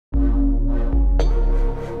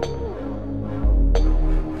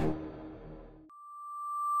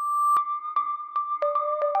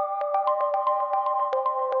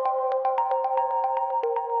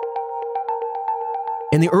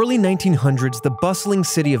the early 1900s, the bustling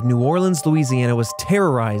city of New Orleans, Louisiana was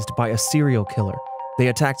terrorized by a serial killer. They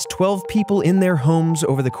attacked 12 people in their homes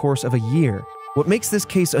over the course of a year. What makes this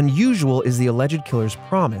case unusual is the alleged killer's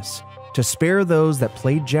promise to spare those that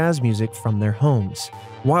played jazz music from their homes.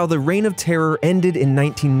 While the reign of terror ended in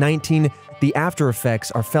 1919, the after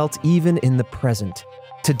effects are felt even in the present.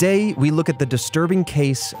 Today, we look at the disturbing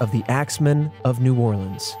case of the Axeman of New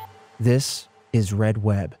Orleans. This is Red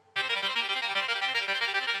Web.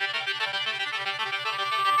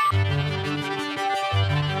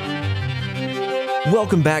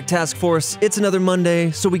 Welcome back, Task Force. It's another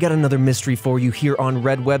Monday, so we got another mystery for you here on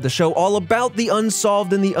Red Web, the show all about the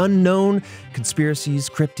unsolved and the unknown, conspiracies,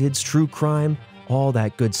 cryptids, true crime, all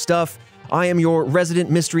that good stuff. I am your resident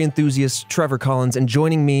mystery enthusiast, Trevor Collins, and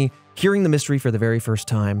joining me, hearing the mystery for the very first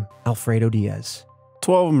time, Alfredo Diaz.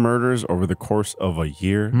 12 murders over the course of a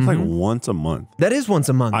year. It's like once a month. That is once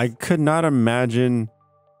a month. I could not imagine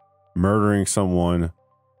murdering someone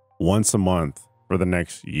once a month for the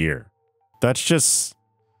next year. That's just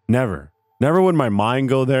never. Never would my mind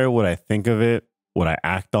go there. Would I think of it? Would I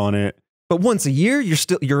act on it? But once a year,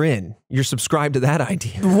 you're in. You're subscribed to that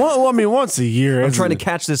idea. Well, I mean, once a year. I'm trying to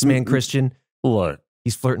catch this man, Christian. Look.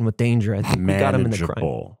 He's flirting with danger. I think we got him in the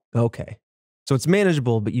crime. Okay. So it's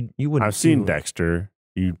manageable, but you wouldn't. I've seen Dexter.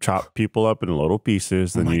 You chop people up in little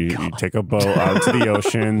pieces, then you take a boat out to the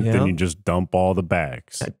ocean, then you just dump all the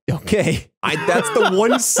bags. Okay. That's the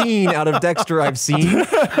one scene out of Dexter I've seen.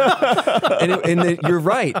 and you're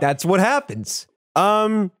right. That's what happens.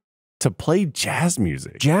 To play jazz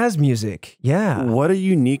music. Jazz music. Yeah. What a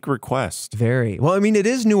unique request. Very. Well, I mean, it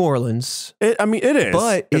is New Orleans. It is.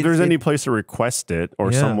 But if there's any place to request it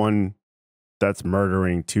or someone that's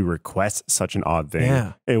murdering to request such an odd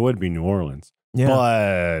thing, it would be New Orleans. Yeah.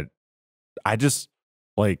 But I just,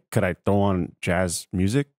 could I throw on jazz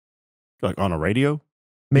music? Like on a radio?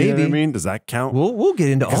 Maybe. You know what I mean? Does that count? We'll get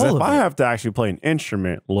into all of it. If I have to actually play an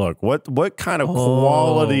instrument, look, what kind of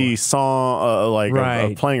quality song,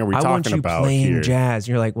 of playing are we talking about I want you playing here? jazz.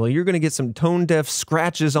 You're like, well, you're going to get some tone-deaf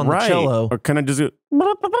scratches on the cello. Or can I just do...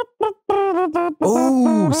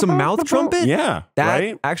 Oh, some mouth trumpet? Yeah,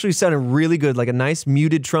 that actually sounded really good. Like a nice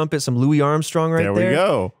muted trumpet, some Louis Armstrong right there. There we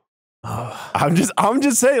go. I'm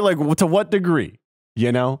just saying, to what degree?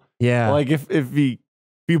 You know? Yeah. Like if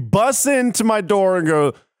you bust into my door and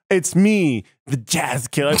go, "It's me, the jazz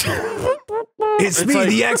killer." It's me,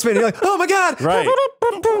 the X-Men. You're like, "Oh my God!" Right?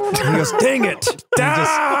 He goes, "Dang it!"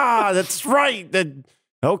 That's right.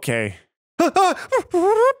 Okay. Your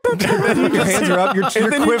hands are up.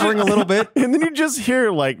 You're quivering a little bit, and then you just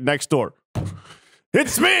hear next door,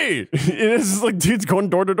 "It's me!" It's like dude's going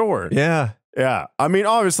door to door. Yeah. Yeah, I mean,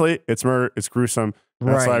 obviously, it's murder, it's gruesome.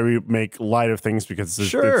 That's why we make light of things because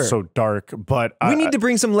it's so dark. But we need to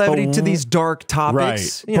bring some levity to these dark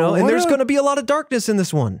topics, you know. And there's going to be a lot of darkness in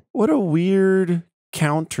this one. What a weird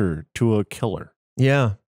counter to a killer.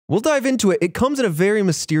 Yeah, we'll dive into it. It comes in a very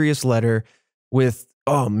mysterious letter with,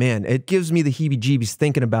 oh man, it gives me the heebie-jeebies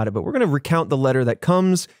thinking about it. But we're going to recount the letter that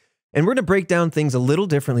comes, and we're going to break down things a little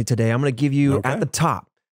differently today. I'm going to give you at the top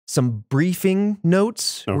some briefing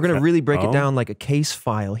notes. We're going to really break it down like a case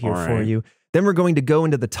file here for you. Then we're going to go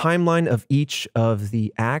into the timeline of each of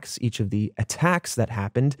the acts, each of the attacks that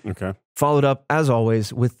happened. Okay. Followed up, as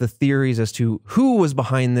always, with the theories as to who was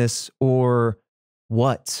behind this or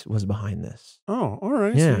what was behind this. Oh, all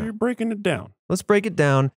right. Yeah. So you're breaking it down. Let's break it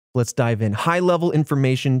down. Let's dive in. High-level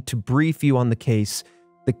information to brief you on the case.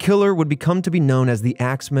 The killer would become to be known as the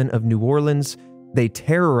Axeman of New Orleans. They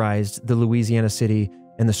terrorized the Louisiana city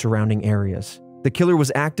and the surrounding areas. The killer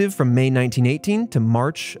was active from May 1918 to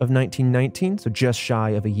March of 1919, so just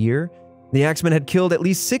shy of a year. The Axeman had killed at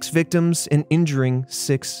least 6 victims and injuring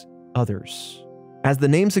 6 others. As the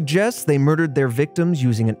name suggests, they murdered their victims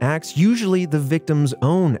using an axe, usually the victim's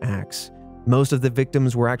own axe. Most of the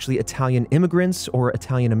victims were actually Italian immigrants or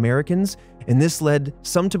Italian Americans, and this led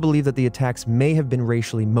some to believe that the attacks may have been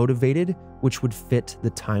racially motivated, which would fit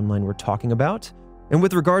the timeline we're talking about. And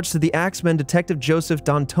with regards to the Axeman, Detective Joseph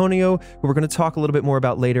D'Antonio, who we're going to talk a little bit more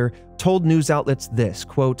about later, told news outlets this,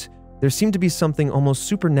 quote, "There seemed to be something almost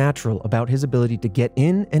supernatural about his ability to get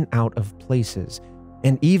in and out of places,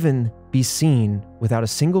 and even be seen without a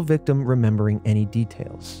single victim remembering any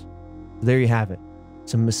details." There you have it.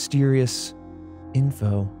 Some mysterious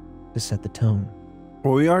info to set the tone.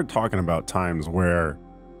 Well, we are talking about times where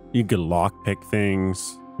you could lockpick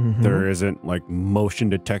things. There isn't motion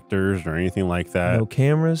detectors or anything like that. No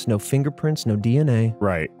cameras, no fingerprints, no DNA.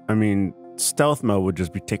 Right. I mean, stealth mode would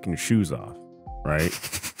just be taking your shoes off, right?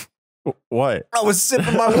 What? I was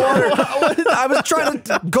sipping my water. I was trying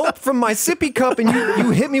to gulp from my sippy cup, and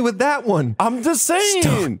you hit me with that one. I'm just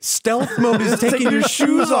saying. Stealth mode is taking your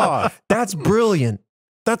shoes off. That's brilliant.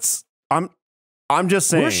 I'm just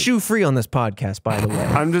saying. We're shoe free on this podcast, by the way.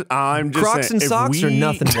 I'm just Crocs saying, and socks or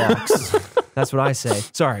nothing walks. That's what I say.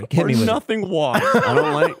 Sorry, hit me with nothing walks. I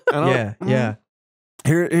don't like. Yeah.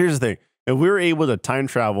 Here's the thing. If we were able to time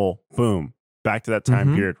travel, boom, back to that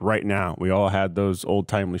time period right now, we all had those old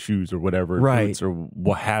timely shoes or whatever, boots or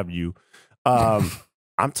what have you.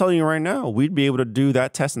 I'm telling you right now, we'd be able to do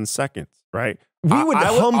that test in seconds, right? We would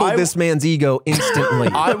humble this man's ego instantly.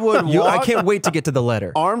 I would. I can't wait to get to the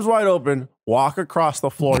letter. Arms wide open, walk across the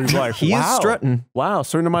floor. He's like, he is strutting. Wow,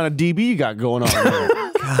 certain amount of dB you got going on there.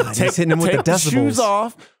 God, he's hitting him with the decibels. Shoes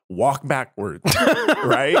off. Walk backwards,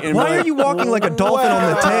 right? And why are you walking like a dolphin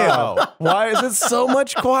on the tail? Why is it so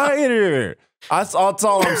much quieter? That's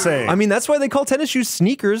all I'm saying. I mean, that's why they call tennis shoes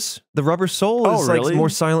sneakers. The rubber sole is like more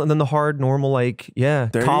silent than the hard, normal,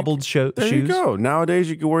 cobbled shoes. There you go. Nowadays,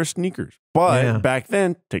 you can wear sneakers. But back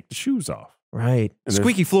then, take the shoes off. Right. And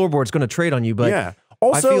squeaky floorboard's going to trade on you, but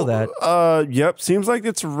also, I feel that. Yep. Seems like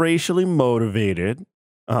it's racially motivated.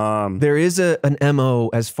 There is an MO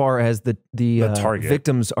as far as the target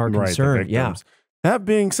victims are concerned. Yeah. That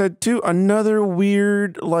being said, too, another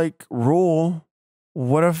weird rule.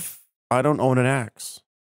 What if I don't own an axe?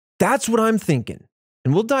 That's what I'm thinking.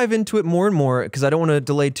 And we'll dive into it more and more because I don't want to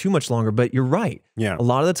delay too much longer, but you're right. Yeah. A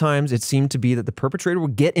lot of the times it seemed to be that the perpetrator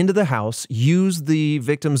would get into the house, use the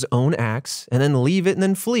victim's own axe, and then leave it and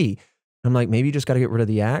then flee. I'm like, maybe you just got to get rid of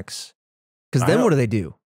the axe. Because then what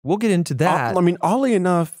do? We'll get into that. I mean, oddly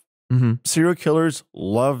enough, serial killers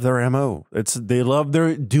love their MO. They love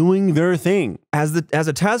doing their thing. As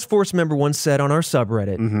a task force member once said on our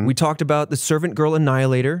subreddit, we talked about the servant girl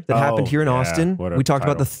annihilator that happened here in Austin. We talked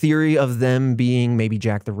about the theory of them being maybe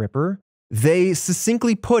Jack the Ripper. They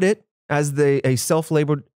succinctly put it as a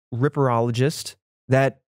self-labeled ripperologist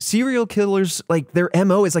that serial killers, their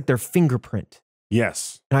MO is like their fingerprint.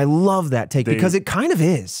 Yes. And I love that take because it kind of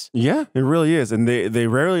is. Yeah, it really is. And they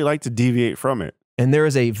rarely like to deviate from it. And there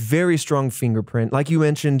is a very strong fingerprint. Like you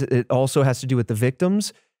mentioned, it also has to do with the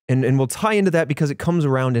victims. And we'll tie into that because it comes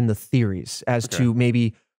around in the theories as to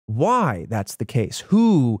maybe why that's the case.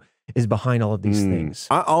 Who is behind all of these things?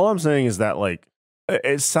 All I'm saying is that,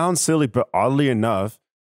 it sounds silly, but oddly enough,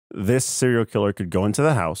 this serial killer could go into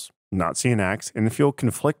the house, not see an axe, and feel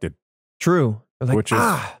conflicted. True. Which is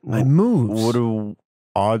my moves. What an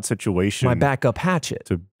odd situation. My backup hatchet.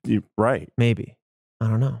 Right. Maybe. I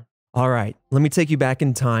don't know. All right. Let me take you back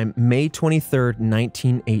in time. May 23rd,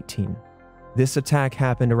 1918. This attack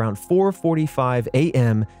happened around 4:45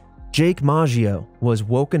 a.m. Jake Maggio was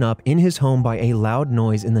woken up in his home by a loud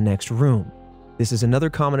noise in the next room. This is another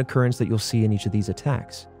common occurrence that you'll see in each of these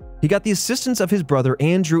attacks. He got the assistance of his brother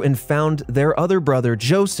Andrew and found their other brother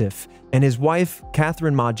Joseph and his wife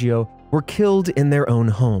Catherine Maggio were killed in their own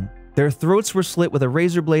home. Their throats were slit with a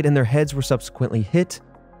razor blade and their heads were subsequently hit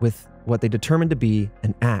with what they determined to be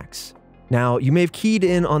an axe. Now, you may have keyed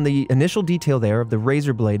in on the initial detail there of the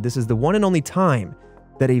razor blade. This is the one and only time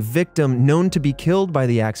that a victim known to be killed by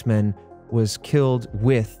the Axemen was killed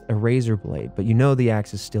with a razor blade, but you know the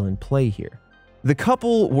axe is still in play here. The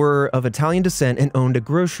couple were of Italian descent and owned a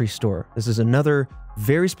grocery store. This is another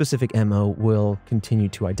very specific MO we'll continue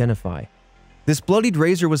to identify. This bloodied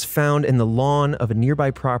razor was found in the lawn of a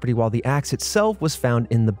nearby property while the axe itself was found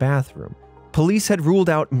in the bathroom. Police had ruled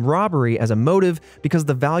out robbery as a motive because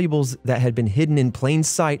the valuables that had been hidden in plain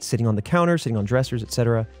sight, sitting on the counter, sitting on dressers,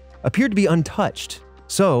 etc., appeared to be untouched.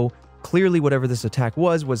 So, clearly whatever this attack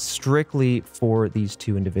was strictly for these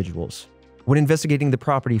two individuals. When investigating the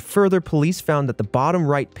property further, police found that the bottom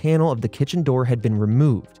right panel of the kitchen door had been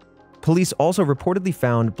removed. Police also reportedly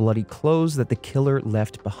found bloody clothes that the killer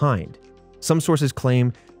left behind. Some sources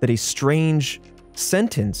claim that a strange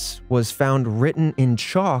sentence was found written in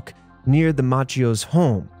chalk near the Maggio's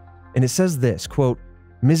home. And it says this, quote,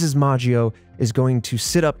 "Mrs. Maggio is going to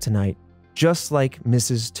sit up tonight, just like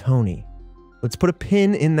Mrs. Tony." Let's put a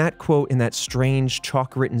pin in that quote, in that strange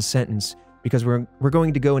chalk-written sentence, because we're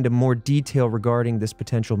going to go into more detail regarding this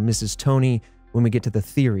potential Mrs. Tony when we get to the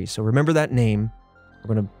theory. So remember that name.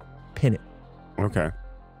 We're going to pin it. Okay.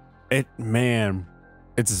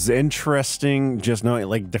 It's interesting just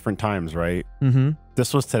knowing different times, right?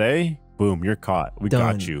 This was today. Boom, you're caught. We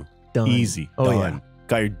got you. Done. Easy. Done. Yeah.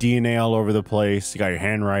 Got your DNA all over the place. You got your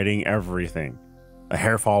handwriting, everything.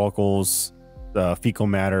 Hair follicles, fecal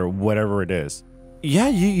matter, whatever it is. Yeah,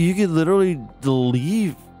 you could literally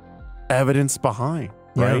leave evidence behind,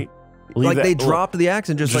 right? They dropped the axe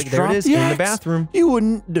and just there it is in the bathroom. You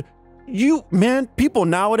wouldn't. man, people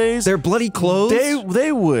nowadays, their bloody clothes.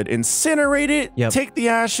 They would incinerate it, yep. take the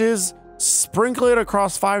ashes, sprinkle it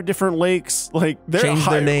across 5 different lakes, like change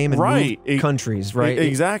their name and move countries, right?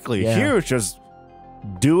 Exactly. Yeah. Here it's just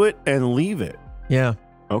do it and leave it. Yeah.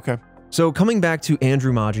 Okay. So coming back to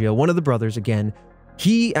Andrew Maggio, one of the brothers again,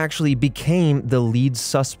 he actually became the lead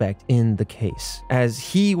suspect in the case, as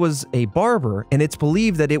he was a barber, and it's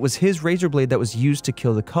believed that it was his razor blade that was used to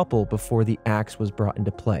kill the couple before the axe was brought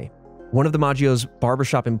into play. One of the Maggio's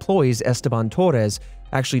barbershop employees, Esteban Torres,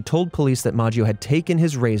 actually told police that Maggio had taken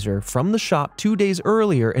his razor from the shop 2 days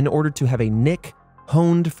earlier in order to have a nick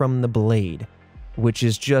honed from the blade, which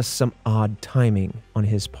is just some odd timing on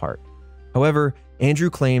his part. However, Andrew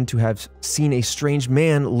claimed to have seen a strange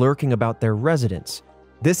man lurking about their residence.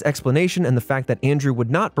 This explanation and the fact that Andrew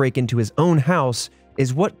would not break into his own house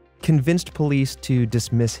is what convinced police to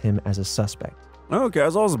dismiss him as a suspect. Okay, I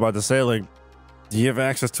was also about to say, like, do you have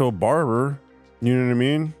access to a barber? You know what I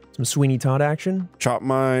mean? Some Sweeney Todd action? Chop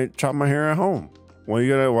my hair at home. Why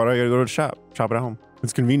do I gotta go to the shop? Chop it at home.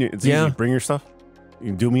 It's convenient. It's easy. Bring your stuff. You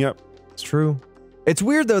can do me up. It's true. It's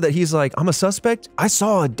weird though that he's like, I'm a suspect. I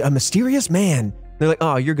saw a mysterious man. They're like,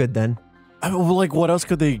 oh, you're good then. I mean, well, like, what else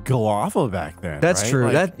could they go off of back then? That's right?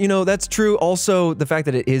 true. Like, that's true. Also, the fact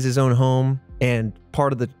that it is his own home and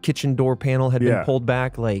part of the kitchen door panel had been pulled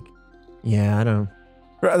back. Like, yeah, I don't.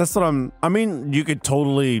 That's what I mean, you could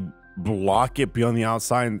totally block it, be on the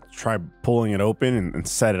outside, and try pulling it open and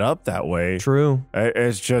set it up that way. True.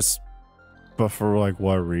 It's just, but for like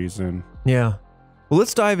what reason? Yeah. Well,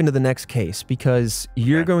 let's dive into the next case because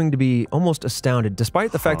you're going to be almost astounded,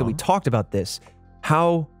 despite the fact that we talked about this,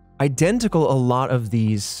 how identical a lot of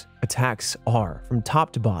these attacks are from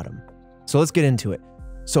top to bottom. So let's get into it.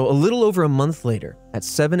 So a little over a month later, at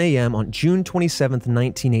 7 a.m. on June 27th,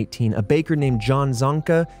 1918, a baker named John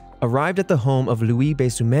Zonka arrived at the home of Louis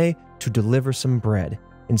Bessumet to deliver some bread.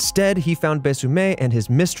 Instead, he found Bessumet and his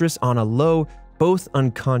mistress, Anna Lowe, both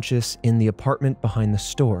unconscious in the apartment behind the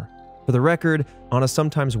store. For the record, Anna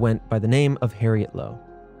sometimes went by the name of Harriet Lowe.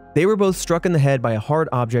 They were both struck in the head by a hard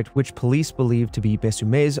object which police believed to be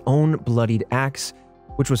Bessumet's own bloodied axe,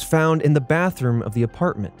 which was found in the bathroom of the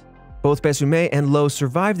apartment. Both Bessumet and Lowe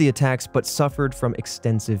survived the attacks but suffered from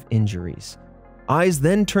extensive injuries. Eyes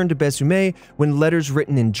then turned to Bessumet when letters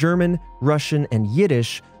written in German, Russian, and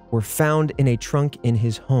Yiddish were found in a trunk in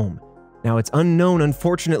his home. Now, it's unknown,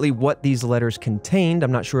 unfortunately, what these letters contained.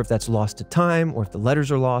 I'm not sure if that's lost to time or if the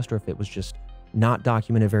letters are lost or if it was just not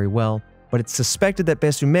documented very well. But it's suspected that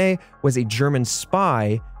Bessumet was a German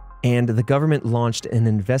spy, and the government launched an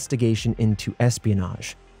investigation into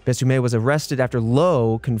espionage. Bessumet was arrested after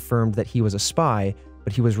Lowe confirmed that he was a spy,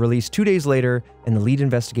 but he was released 2 days later, and the lead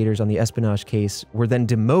investigators on the espionage case were then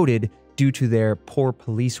demoted due to their poor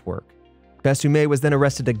police work. Bessumet was then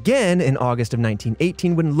arrested again in August of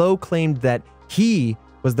 1918 when Lowe claimed that he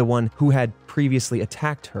was the one who had previously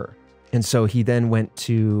attacked her. And so he then went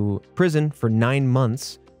to prison for 9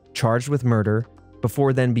 months, charged with murder,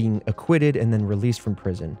 before then being acquitted and then released from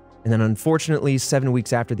prison. And then unfortunately, 7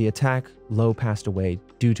 weeks after the attack, Lowe passed away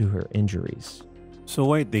due to her injuries. So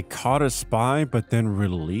wait, they caught a spy but then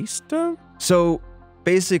released him? So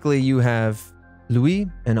basically you have Louis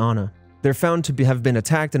and Anna. They're found to have been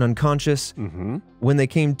attacked and unconscious. When they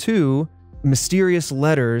came to, mysterious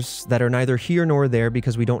letters that are neither here nor there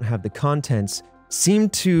because we don't have the contents seem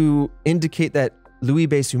to indicate that Louis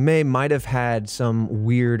Bessumet might have had some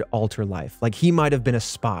weird alter life. Like he might have been a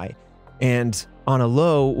spy. And Anna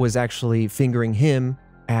Lowe was actually fingering him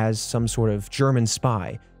as some sort of German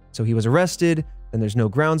spy. So he was arrested, and there's no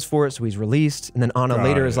grounds for it, so he's released. And then Anna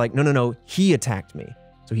later is like, no, he attacked me.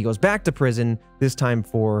 So he goes back to prison, this time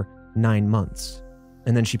for 9 months.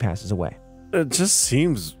 And then she passes away. It just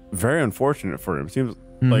seems very unfortunate for him. It seems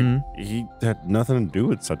like he had nothing to do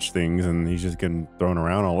with such things, and he's just getting thrown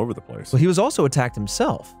around all over the place. Well, he was also attacked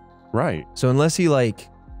himself. Right. So unless he like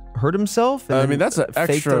hurt himself, and I mean, that's an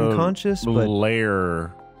extra unconscious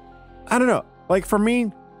layer. I don't know. Like for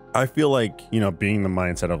me, I feel like, you know, being the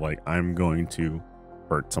mindset of like, I'm going to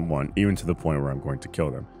hurt someone, even to the point where I'm going to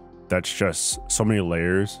kill them. That's just so many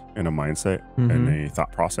layers in a mindset and a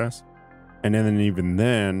thought process. And then even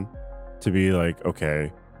then to be like,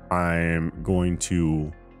 okay, I'm going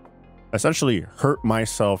to essentially hurt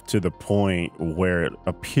myself to the point where it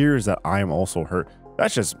appears that I am also hurt.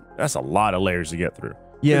 That's a lot of layers to get through.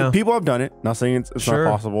 Yeah. People have done it. Not saying it's not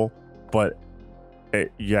possible, but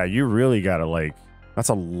yeah, you really got to like, that's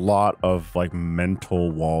a lot of like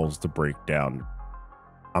mental walls to break down.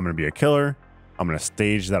 I'm going to be a killer. I'm going to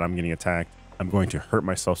stage that I'm getting attacked. I'm going to hurt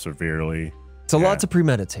myself severely. It's a lot to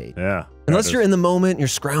premeditate. Yeah. Unless you're in the moment, you're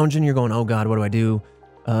scrounging, you're going, oh God, what do I do?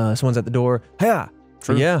 Someone's at the door. Yeah.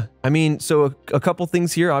 True. Yeah. I mean, so a couple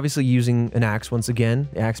things here. Obviously using an axe once again.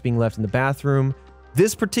 The axe being left in the bathroom.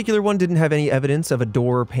 This particular one didn't have any evidence of a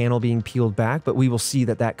door panel being peeled back, but we will see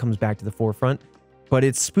that that comes back to the forefront. But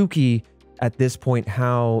it's spooky at this point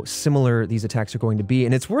how similar these attacks are going to be.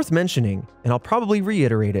 And it's worth mentioning, and I'll probably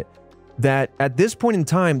reiterate it, that at this point in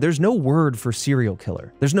time, there's no word for serial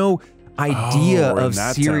killer. There's no idea of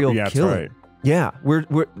serial killing. Right. Yeah,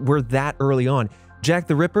 we're that early on. Jack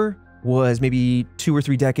the Ripper was maybe 2 or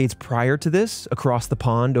 3 decades prior to this, across the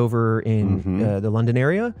pond over in the London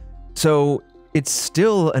area. So it's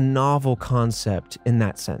still a novel concept in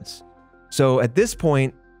that sense. So at this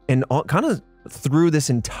point, and kind of through this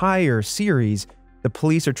entire series, the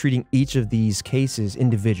police are treating each of these cases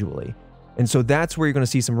individually. And so that's where you're going to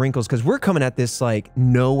see some wrinkles, because we're coming at this like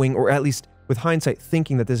knowing, or at least with hindsight,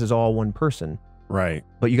 thinking that this is all one person. Right.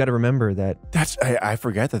 But you got to remember that I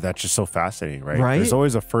forget that that's just so fascinating, right? Right. There's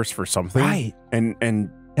always a first for something. Right.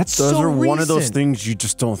 And that's those so are one of those recent. things you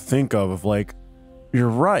just don't think of like, you're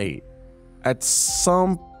right. At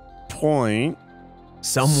some point,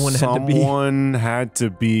 someone had to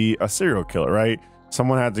be a serial killer, right?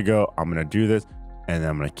 Someone had to go, I'm going to do this, and then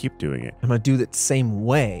I'm going to keep doing it. I'm going to do it the same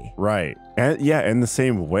way. Right. And yeah, in the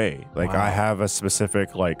same way. Like I have a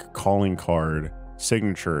specific like calling card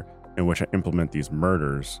signature in which I implement these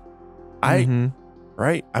murders.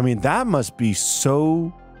 Right? I mean, that must be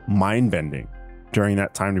so mind-bending during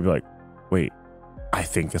that time to be like, wait, I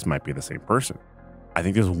think this might be the same person. I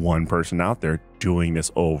think there's one person out there doing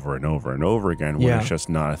this over and over and over again when it's just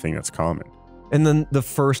not a thing that's common. And then the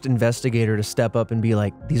first investigator to step up and be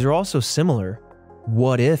like, these are all so similar.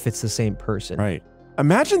 What if it's the same person? Right.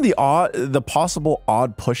 Imagine the possible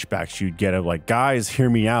odd pushbacks you'd get of like, guys, hear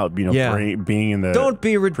me out, you know, being in the Don't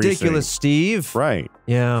be ridiculous, precinct. Steve. Right.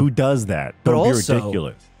 Yeah. Who does that? But Don't be also,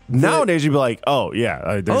 ridiculous. Nowadays, you'd be like, oh,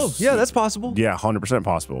 yeah. That's possible. Yeah, 100%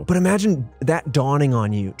 possible. But imagine that dawning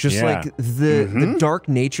on you. Just like the dark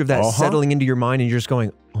nature of that settling into your mind, and you're just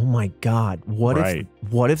going, oh my God,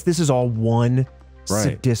 what if this is all one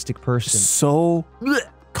sadistic person? So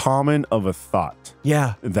common of a thought.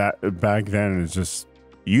 Yeah. That back then is just,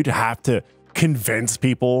 you'd have to convince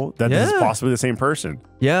people that this is possibly the same person.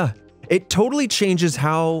 Yeah. It totally changes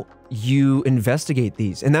how you investigate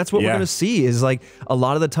these. And that's what we're going to see is like a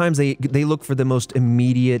lot of the times they look for the most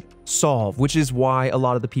immediate solve, which is why a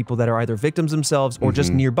lot of the people that are either victims themselves or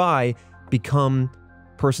just nearby become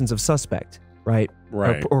persons of suspect, right?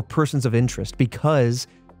 Right. Or persons of interest, because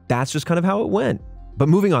that's just kind of how it went. But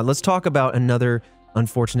moving on, let's talk about another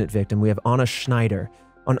unfortunate victim. We have Anna Schneider.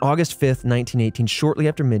 On August 5th, 1918, shortly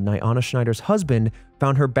after midnight, Anna Schneider's husband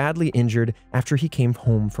found her badly injured after he came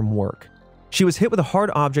home from work. She was hit with a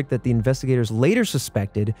hard object that the investigators later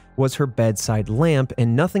suspected was her bedside lamp,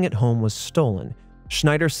 and nothing at home was stolen.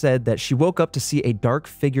 Schneider said that she woke up to see a dark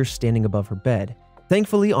figure standing above her bed.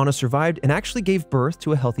 Thankfully, Anna survived and actually gave birth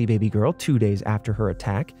to a healthy baby girl 2 days after her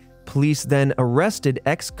attack. Police then arrested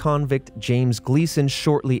ex-convict James Gleason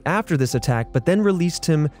shortly after this attack, but then released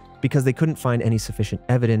him because they couldn't find any sufficient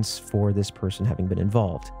evidence for this person having been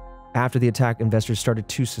involved. After the attack, investors started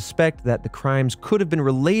to suspect that the crimes could have been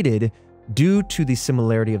related due to the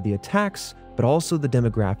similarity of the attacks, but also the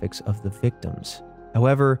demographics of the victims.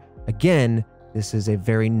 However, again, this is a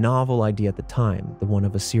very novel idea at the time, the one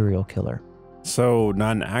of a serial killer. So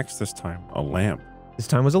not an axe this time, a lamp. This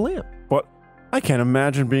time was a lamp. But I can't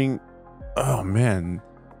imagine being, oh man,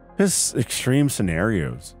 just extreme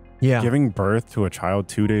scenarios. Yeah. Giving birth to a child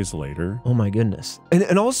 2 days later. Oh my goodness.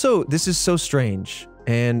 And also, this is so strange.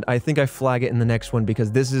 And I think I flag it in the next one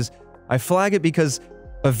because I flag it because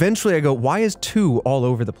eventually I go, why is 2 all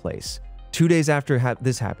over the place? 2 days after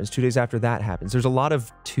this happens, 2 days after that happens. There's a lot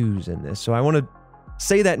of 2s in this. So I want to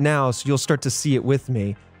say that now so you'll start to see it with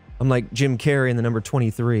me. I'm like Jim Carrey in the number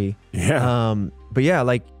 23. Yeah. But yeah,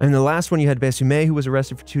 like in the last one you had Bessumet, who was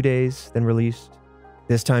arrested for 2 days, then released.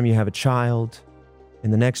 This time you have a child. In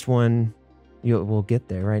the next one, we'll get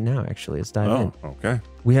there right now, actually. Let's dive in. Okay.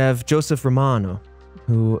 We have Joseph Romano,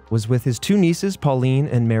 who was with his 2 nieces, Pauline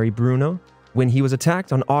and Mary Bruno, when he was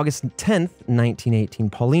attacked on August 10th, 1918.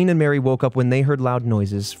 Pauline and Mary woke up when they heard loud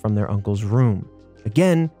noises from their uncle's room.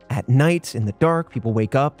 Again, at night, in the dark, people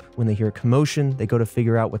wake up when they hear a commotion. They go to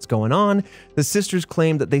figure out what's going on. The sisters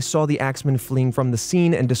claimed that they saw the axeman fleeing from the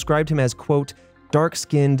scene and described him as, quote,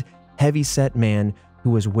 dark-skinned, heavy-set man who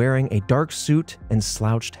was wearing a dark suit and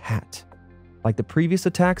slouched hat. Like the previous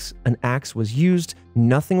attacks, an axe was used,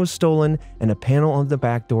 nothing was stolen, and a panel on the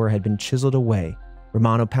back door had been chiseled away.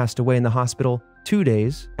 Romano passed away in the hospital 2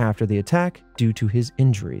 days after the attack due to his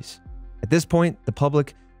injuries. At this point, the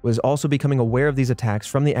public was also becoming aware of these attacks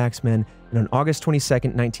from the Axemen, and on August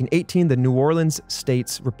 22nd, 1918, the New Orleans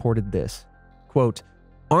States reported this, quote,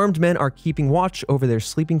 "Armed men are keeping watch over their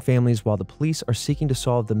sleeping families while the police are seeking to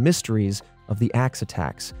solve the mysteries of the axe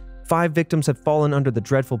attacks. 5 victims have fallen under the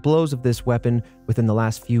dreadful blows of this weapon within the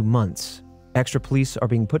last few months. Extra police are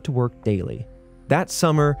being put to work daily." That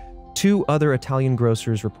summer, 2 other Italian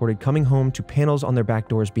grocers reported coming home to panels on their back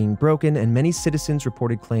doors being broken, and many citizens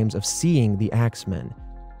reported claims of seeing the Axemen.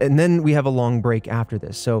 And then we have a long break after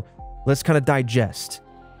this, so let's kind of digest.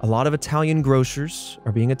 A lot of Italian grocers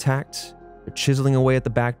are being attacked. They're chiseling away at the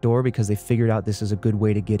back door because they figured out this is a good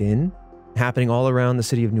way to get in. Happening all around the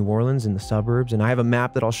city of New Orleans and the suburbs, and I have a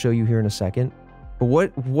map that I'll show you here in a second. But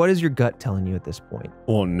what is your gut telling you at this point?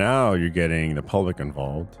 Well, now you're getting the public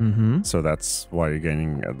involved. So that's why you're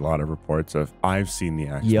getting a lot of reports of, I've seen the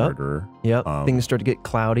axe murderer. Things start to get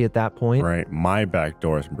cloudy at that point. Right. My back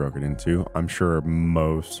door has been broken into. I'm sure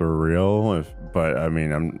most are real, but I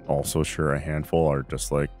mean, I'm also sure a handful are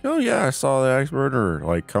just like, oh yeah, I saw the axe murderer.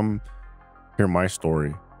 Like, come hear my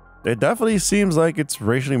story. It definitely seems like it's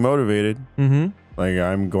racially motivated. Like,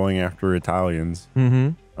 I'm going after Italians.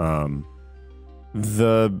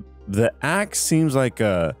 The axe seems like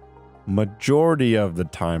a majority of the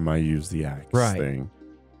time I use the axe thing.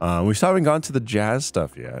 We still haven't gotten to the jazz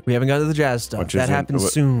stuff yet. We haven't gotten to the jazz stuff. That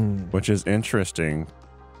happens soon. Which is interesting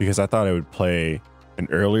because I thought it would play an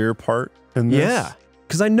earlier part in this. Yeah,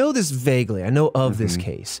 because I know this vaguely. I know of this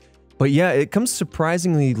case. But yeah, it comes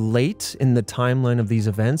surprisingly late in the timeline of these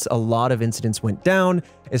events. A lot of incidents went down.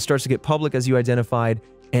 It starts to get public, as you identified.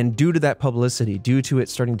 And due to that publicity, due to it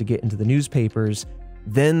starting to get into the newspapers,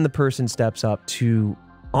 then the person steps up to,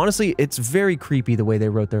 honestly, it's very creepy the way they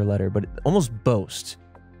wrote their letter, but almost boast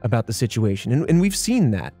about the situation. And we've seen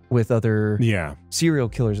that with other serial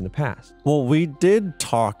killers in the past. Well, we did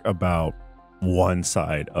talk about one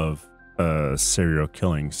side of a serial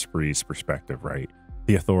killing spree's perspective, right?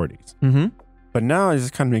 The authorities. But now it's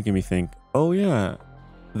just kind of making me think, oh yeah,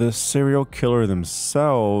 the serial killer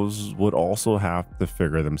themselves would also have to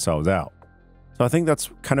figure themselves out. So I think that's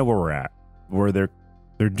kind of where we're at, where they're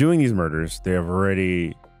doing these murders. They have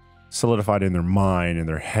already solidified in their mind, in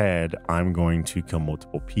their head, I'm going to kill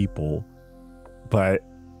multiple people. But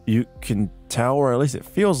you can tell, or at least it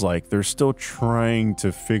feels like, they're still trying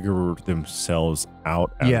to figure themselves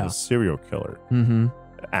out as a serial killer.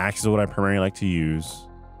 Axe is what I primarily like to use.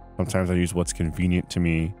 Sometimes I use what's convenient to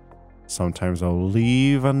me. Sometimes I'll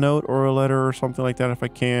leave a note or a letter or something like that if I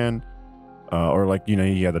can. Or like, you know,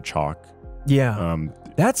 you have the chalk. Yeah.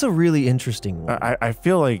 That's a really interesting one. I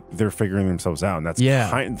feel like they're figuring themselves out, and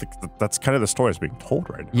that's kind of the story that's being told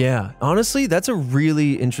right now. Yeah. Honestly, that's a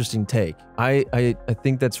really interesting take. I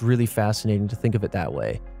think that's really fascinating to think of it that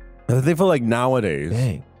way. I feel like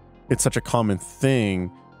nowadays, it's such a common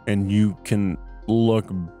thing, and you can look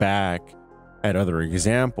back at other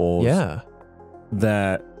examples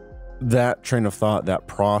that train of thought, that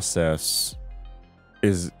process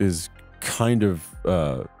is kind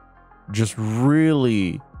of just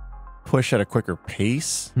really push at a quicker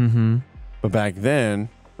pace. But back then,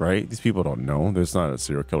 right, these people don't know. There's not a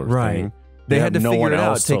serial killer thing. They had to figure it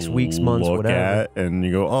out. It takes weeks, months, whatever. And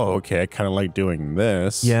you go, oh, okay, I kind of like doing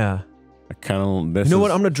this. Yeah. I kind of, you know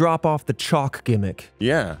what? I'm going to drop off the chalk gimmick.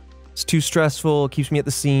 Yeah. It's too stressful. It keeps me at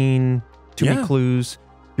the scene. Too many clues.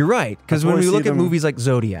 You're right. Because when we look at movies like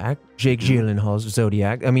Zodiac, Jake Gyllenhaal's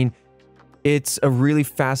Zodiac, I mean, it's a really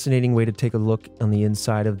fascinating way to take a look on the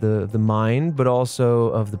inside of the mind, but also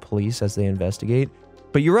of the police as they investigate.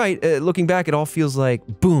 But you're right. Looking back, it all feels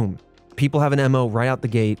like, boom, people have an MO right out the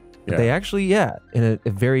gate. But they actually, in a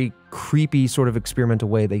very creepy sort of experimental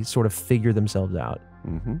way, they sort of figure themselves out.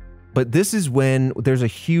 But this is when there's a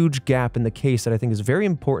huge gap in the case that I think is very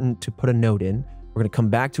important to put a note in. We're going to come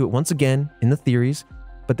back to it once again in the theories,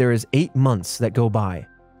 but there is 8 months that go by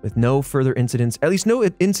with no further incidents, at least no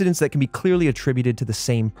incidents that can be clearly attributed to the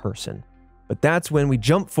same person. But that's when we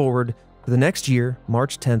jump forward to the next year,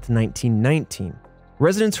 March 10th, 1919.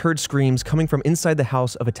 Residents heard screams coming from inside the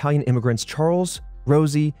house of Italian immigrants Charles,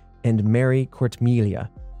 Rosie, and Mary Cortmelia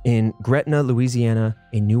in Gretna, Louisiana,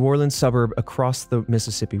 a New Orleans suburb across the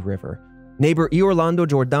Mississippi River. Neighbor Orlando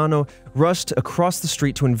Giordano rushed across the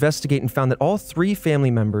street to investigate and found that all 3 family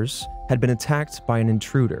members had been attacked by an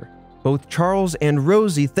intruder. Both Charles and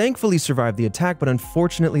Rosie thankfully survived the attack, but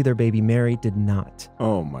unfortunately their baby Mary did not.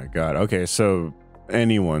 Oh my God. Okay, so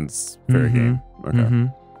anyone's fair game.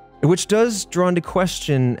 Okay. Which does draw into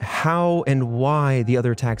question how and why the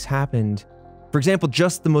other attacks happened. For example,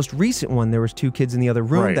 just the most recent one, there was 2 kids in the other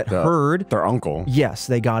room that heard their uncle. Yes,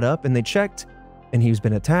 they got up and they checked, and he's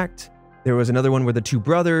been attacked. There was another one where the two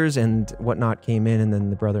brothers and whatnot came in, and then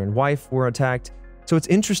the brother and wife were attacked. So it's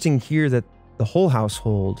interesting here that the whole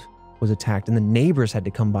household was attacked, and the neighbors had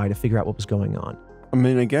to come by to figure out what was going on. I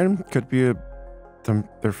mean, again, could be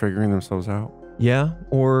they're figuring themselves out. Yeah,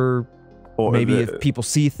 or maybe if people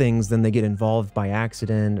see things, then they get involved by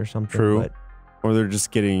accident or something. True. Or they're just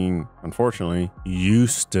getting, unfortunately,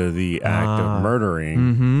 used to the act of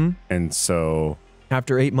murdering. And so...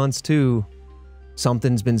 After 8 months, too,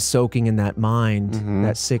 something's been soaking in that mind,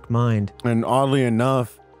 that sick mind. And oddly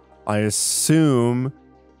enough, I assume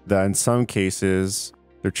that in some cases,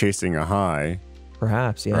 they're chasing a high.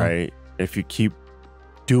 Perhaps, yeah. Right? If you keep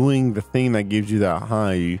doing the thing that gives you that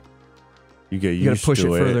high, you get used to it. You gotta push it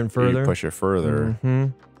further and further. You push it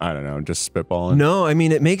further. I don't know, just spitballing. No, I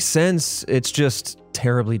mean, it makes sense. It's just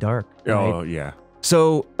terribly dark. Right? Oh, yeah.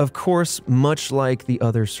 So, of course, much like the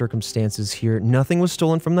other circumstances here, nothing was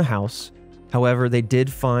stolen from the house. However, they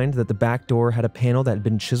did find that the back door had a panel that had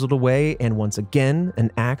been chiseled away, and once again, an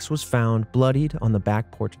axe was found bloodied on the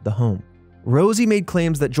back porch of the home. Rosie made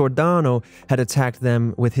claims that Giordano had attacked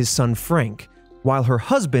them with his son Frank, while her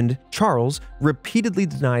husband, Charles, repeatedly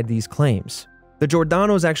denied these claims. The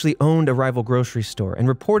Giordanos actually owned a rival grocery store and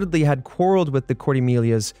reportedly had quarreled with the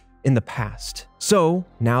Cortimelias in the past. So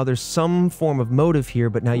now there's some form of motive here,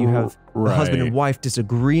 but now you have the husband and wife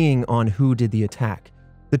disagreeing on who did the attack.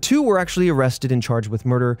 The two were actually arrested and charged with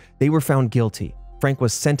murder. They were found guilty. Frank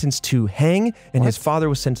was sentenced to hang, and his father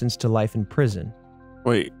was sentenced to life in prison.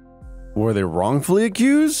 Wait, were they wrongfully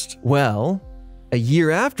accused? Well, a year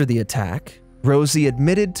after the attack, Rosie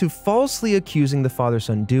admitted to falsely accusing the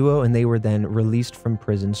father-son duo, and they were then released from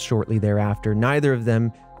prison shortly thereafter. Neither of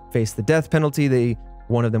them faced the death penalty.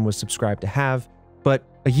 One of them was subscribed to have. But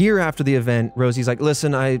a year after the event, Rosie's like,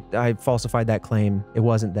 listen, I falsified that claim. It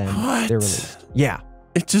wasn't them. What? They're released. Yeah.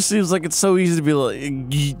 It just seems like it's so easy to be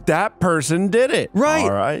like, that person did it. Right.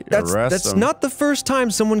 All right. That's not the first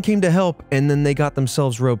time someone came to help and then they got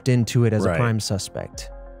themselves roped into it as a prime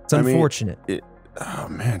suspect. It's unfortunate. Oh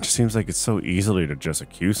man, it just seems like it's so easily to just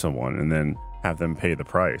accuse someone and then have them pay the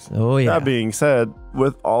price. Oh yeah. That being said,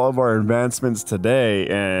 with all of our advancements today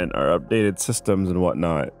and our updated systems and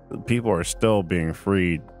whatnot, people are still being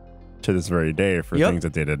freed to this very day for things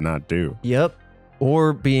that they did not do. Yep.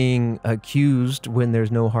 Or being accused when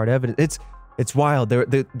there's no hard evidence. It's wild.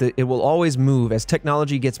 It will always move as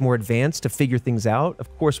technology gets more advanced to figure things out.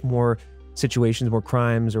 Of course, more situations, more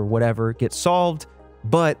crimes or whatever get solved.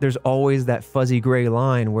 But there's always that fuzzy gray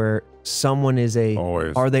line where someone is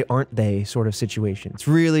are they, aren't they sort of situation. It's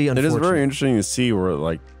really unfortunate. It is very interesting to see where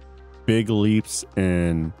like big leaps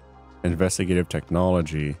in investigative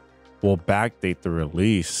technology will backdate the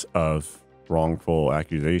release of wrongful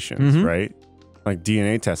accusations, right? Like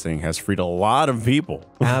DNA testing has freed a lot of people.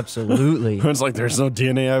 Absolutely. It's like there's no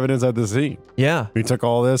DNA evidence at the scene. Yeah. We took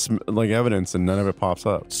all this like evidence and none of it pops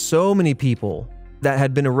up. So many people that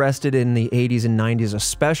had been arrested in the 80s and 90s,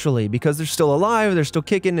 especially because they're still alive, they're still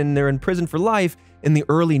kicking, and they're in prison for life in the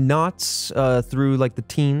early noughts through like the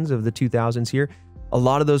teens of the 2000s here. A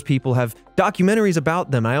lot of those people have documentaries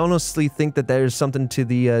about them. I honestly think that there's something to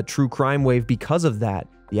the true crime wave because of that.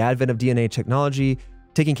 The advent of DNA technology,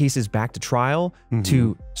 taking cases back to trial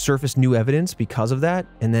to surface new evidence because of that,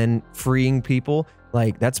 and then freeing people.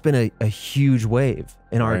 Like, that's been a huge wave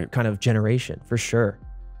in our kind of generation, for sure.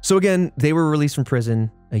 So again, they were released from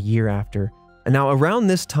prison a year after. And now around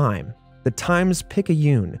this time, the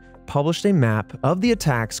Times-Picayune published a map of the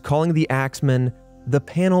attacks calling the Axeman the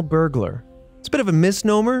panel burglar. It's a bit of a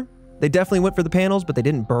misnomer. They definitely went for the panels, but they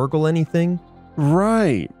didn't burgle anything.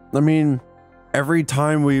 Right. I mean, every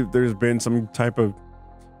time there's been some type of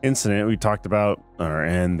incident we talked about,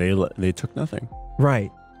 and they took nothing.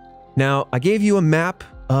 Right. Now, I gave you a map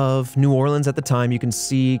of New Orleans at the time. You can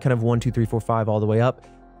see kind of 1, 2, 3, 4, 5 all the way up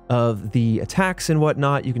of the attacks and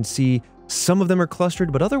whatnot. You can see some of them are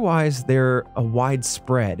clustered, but otherwise they're a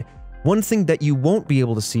widespread. One thing that you won't be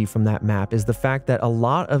able to see from that map is the fact that a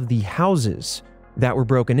lot of the houses that were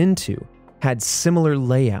broken into had similar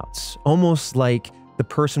layouts, almost like the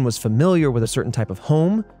person was familiar with a certain type of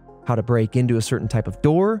home, how to break into a certain type of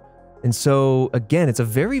door. And so again, it's a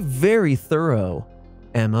very, very thorough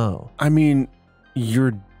MO. I mean,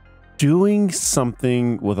 you're doing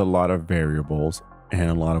something with a lot of variables and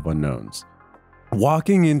a lot of unknowns.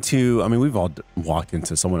 Walking into, I mean, we've all walked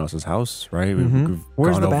into someone else's house, right? We've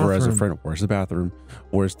gone over as a friend. Where's the bathroom?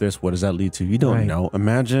 Where's this? What does that lead to? You don't know.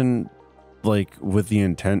 Imagine, like, with the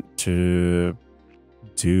intent to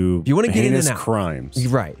do heinous crimes.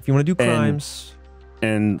 Right. If you want to do crimes.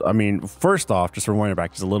 And I mean, first off, just to rewind it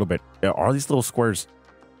back just a little bit, are these little squares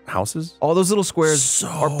houses? All those little squares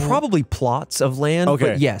are probably plots of land,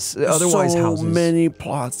 but yes, otherwise houses. So many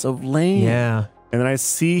plots of land. Yeah. And then I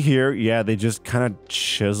see here, they just kind of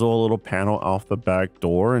chisel a little panel off the back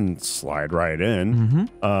door and slide right in.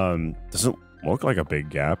 Doesn't look like a big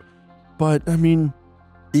gap. But, I mean,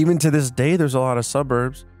 even to this day, there's a lot of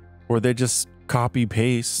suburbs where they just copy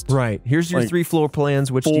paste. Right. Here's your 3 floor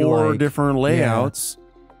plans. Which do you like? 4 different layouts. Yeah.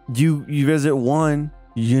 You visit one,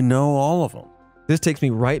 you know all of them. This takes me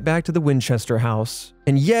right back to the Winchester house.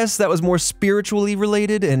 And yes, that was more spiritually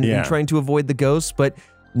related and trying to avoid the ghosts, but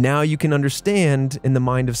now you can understand in the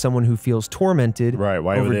mind of someone who feels tormented why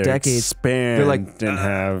over would decades. Expand they're like, and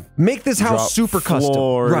have make this house super custom.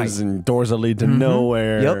 Right. And doors that lead to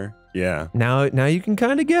nowhere. Yep. Yeah. Now you can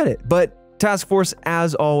kind of get it. But Task Force,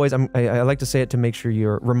 as always, I like to say it to make sure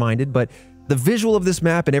you're reminded, but the visual of this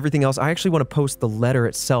map and everything else, I actually want to post the letter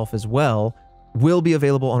itself as well, will be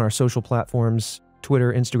available on our social platforms,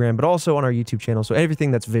 Twitter, Instagram, but also on our YouTube channel. So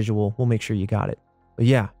everything that's visual, we'll make sure you got it. But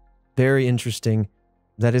yeah, very interesting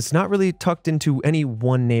that it's not really tucked into any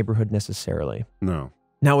one neighborhood necessarily. No.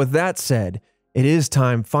 Now, with that said, it is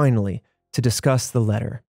time finally to discuss the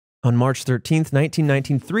letter. On March 13th,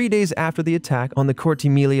 1919, 3 days after the attack on the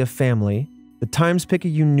Cortimilia family, the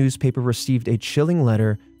Times-Picayune newspaper received a chilling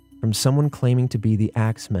letter from someone claiming to be the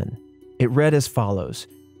Axemen. It read as follows: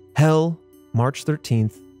 Hell, March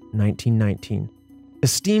 13th, 1919.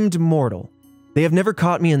 Esteemed mortal, they have never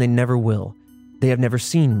caught me and they never will. They have never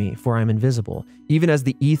seen me, for I am invisible, even as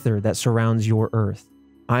the ether that surrounds your earth.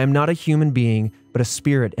 I am not a human being, but a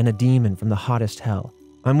spirit and a demon from the hottest hell.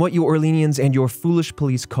 I'm what you Orleanians and your foolish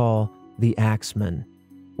police call the Axemen.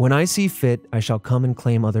 When I see fit, I shall come and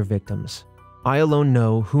claim other victims. I alone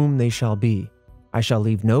know whom they shall be. I shall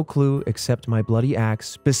leave no clue except my bloody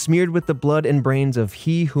axe, besmeared with the blood and brains of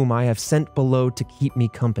he whom I have sent below to keep me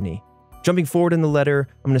company. Jumping forward in the letter,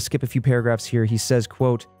 I'm going to skip a few paragraphs here. He says,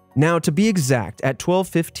 quote, now, to be exact, at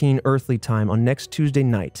 12:15 earthly time on next Tuesday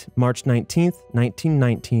night, March 19th,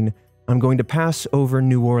 1919, I'm going to pass over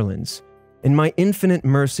New Orleans. In my infinite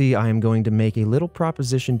mercy, I am going to make a little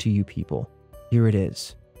proposition to you people. Here it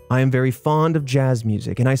is. I am very fond of jazz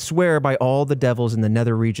music, and I swear by all the devils in the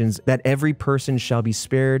nether regions that every person shall be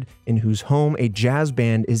spared in whose home a jazz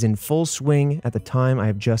band is in full swing at the time I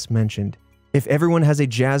have just mentioned. If everyone has a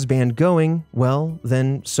jazz band going, well,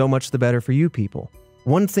 then so much the better for you people.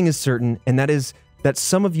 One thing is certain, and that is that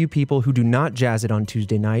some of you people who do not jazz it on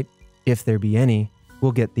Tuesday night, if there be any,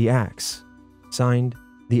 will get the axe. Signed,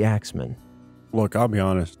 the Axeman. Look, I'll be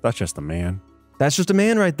honest, that's just a man. That's just a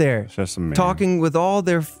man right there. It's just a man. Talking with all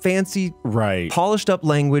their fancy, polished up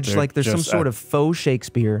language like there's some sort of faux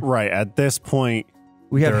Shakespeare. Right, at this point,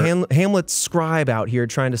 we have Hamlet's scribe out here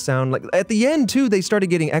trying to sound like... At the end, too, they started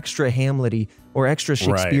getting extra Hamlet-y or extra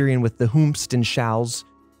Shakespearean with the whomst and shalls.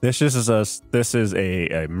 This is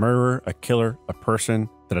a murderer, a killer, a person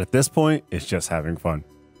that at this point is just having fun.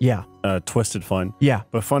 Yeah. Twisted fun. Yeah.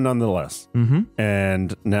 But fun nonetheless.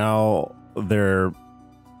 And now they're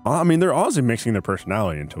obviously mixing their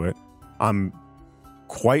personality into it. I'm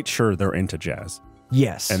quite sure they're into jazz.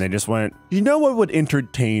 Yes. And they just went, you know what would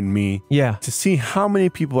entertain me? Yeah. To see how many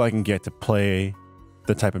people I can get to play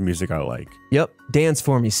the type of music I like. Yep. Dance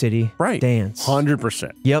for me, city. Right. Dance.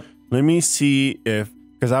 100%. Yep. Let me see if...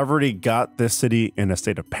 Because I've already got this city in a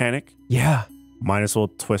state of panic. Yeah. Might as well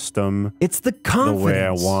twist them. It's the confidence. The way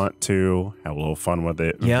I want to. Have a little fun with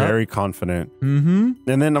it. Yep. Very confident. And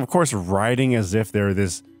then, of course, writing as if they're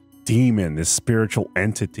this demon, this spiritual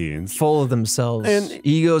entity. And full of themselves. And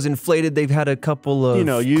egos inflated. They've had a couple of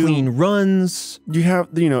clean runs. You have,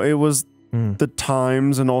 it was the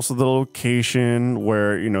times and also the location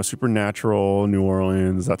where, supernatural, New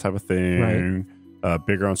Orleans, that type of thing. Right.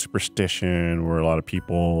 Bigger on superstition, where a lot of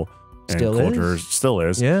people and still cultures still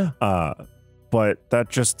is. Yeah. But that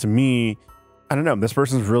just, to me, I don't know. This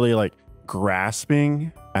person's really like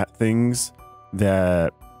grasping at things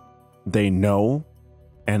that they know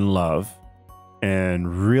and love,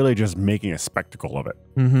 and really just making a spectacle of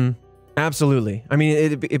it. Absolutely. I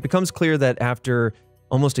mean, it becomes clear that after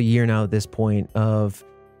almost a year now at this point of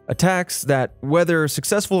attacks that, whether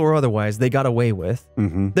successful or otherwise, they got away with,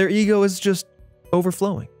 their ego is just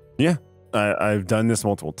overflowing. Yeah. I've done this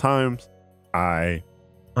multiple times. I'm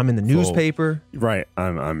in the newspaper. Right.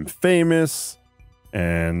 I'm famous,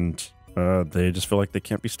 and they just feel like they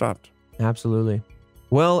can't be stopped. Absolutely.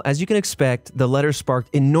 Well, as you can expect, the letter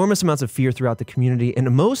sparked enormous amounts of fear throughout the community,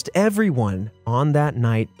 and most everyone on that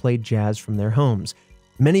night played jazz from their homes.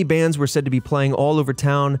 Many bands were said to be playing all over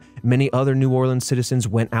town. Many other New Orleans citizens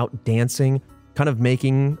went out dancing, kind of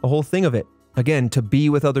making a whole thing of it. Again, to be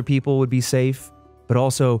with other people would be safe, but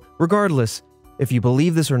also, regardless, if you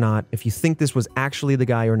believe this or not, if you think this was actually the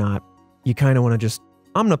guy or not, you kind of want to just,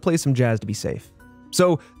 I'm going to play some jazz to be safe.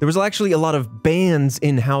 So there was actually a lot of bands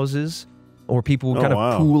in houses, or people would kind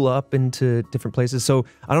of pool up into different places. So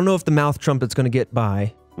I don't know if the mouth trumpet's going to get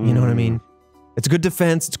by. You know what I mean? It's a good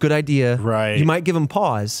defense. It's a good idea. Right. You might give them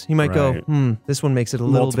pause. You might go, this one makes it a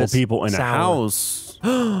little bit Multiple people in sour. a house.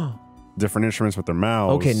 Different instruments with their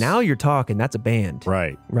mouths. Okay, now you're talking. That's a band.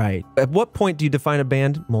 Right. Right. At what point do you define a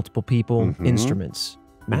band? Multiple people, instruments.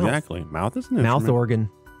 Mouth. Exactly. Mouth is an Mouth instrument. organ.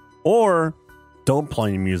 Or don't play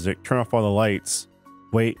any music. Turn off all the lights.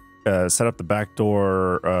 Wait. Set up the back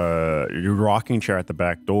door. Your rocking chair at the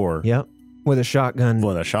back door. Yep. With a shotgun.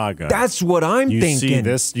 With a shotgun. That's what I'm thinking.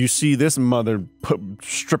 You see this mother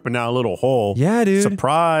stripping out a little hole. Yeah, dude.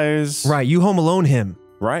 Surprise. Right. You Home Alone him.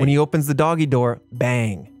 Right. When he opens the doggy door,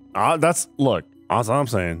 bang. Look, that's what I'm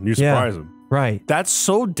saying. You surprise him. Right. That's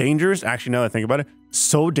so dangerous. Actually, now that I think about it,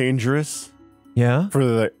 so dangerous. Yeah. For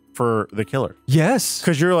the killer. Yes.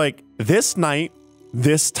 Because you're like, this night,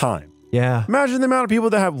 this time. Yeah. Imagine the amount of people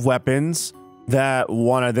that have weapons that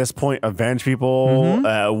want at this point avenge people,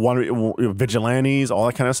 vigilantes, all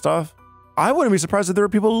that kind of stuff. I wouldn't be surprised if there were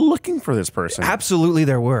people looking for this person. Absolutely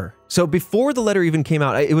there were. So before the letter even came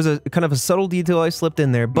out, it was a kind of a subtle detail I slipped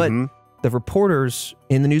in there, but the reporters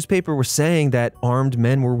in the newspaper were saying that armed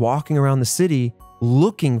men were walking around the city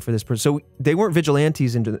looking for this person. So they weren't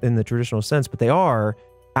vigilantes in the traditional sense, but they are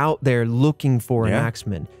out there looking for an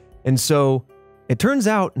axeman. And so it turns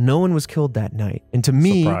out no one was killed that night. And to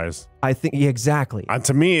me, I think, exactly.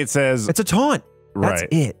 To me, it says... It's a taunt. That's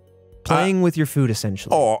it. Playing with your food,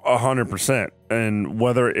 essentially. Oh, 100%. And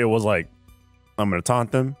whether it was like, I'm going to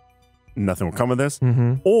taunt them, nothing will come of this,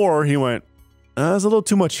 or he went, there's a little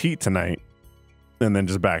too much heat tonight, and then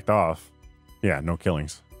just backed off. Yeah, no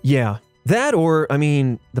killings. Yeah. That, or, I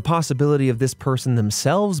mean, the possibility of this person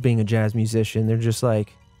themselves being a jazz musician. They're just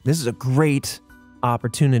like, this is a great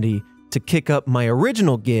opportunity to kick up my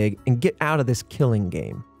original gig and get out of this killing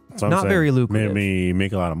game. Not very lucrative. Made me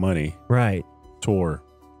make a lot of money. Right. Tour.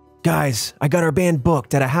 Guys, I got our band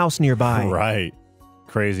booked at a house nearby. Right.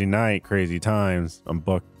 Crazy night, crazy times. I'm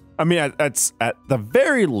booked. I mean, that's at the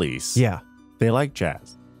very least. Yeah. They like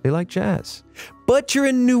jazz. They like jazz. But you're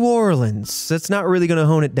in New Orleans. That's not really going to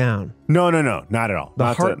hone it down. No, not at all.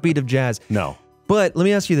 The heartbeat of jazz. No. But let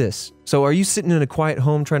me ask you this. So are you sitting in a quiet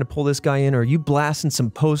home trying to pull this guy in, or are you blasting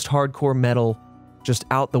some post-hardcore metal just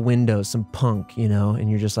out the window, some punk, you know, and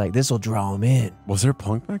you're just like, this will draw him in? Was there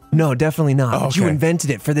punk back then? No, definitely not. Oh, but you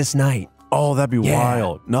invented it for this night. Oh, that'd be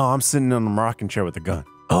wild. No, I'm sitting on a rocking chair with a gun.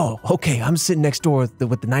 Oh, okay. I'm sitting next door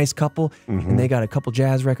with the nice couple, and they got a couple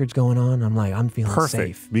jazz records going on. I'm like, I'm feeling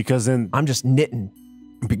safe. Because then... I'm just knitting.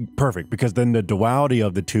 Perfect. Because then the duality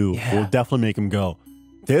of the two will definitely make him go,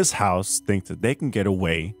 this house thinks that they can get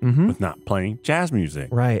away with not playing jazz music.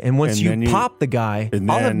 Right. And once you pop the guy,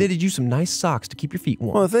 I'll have knitted you some nice socks to keep your feet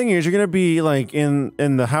warm. Well, the thing is, you're going to be like in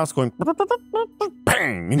the house going,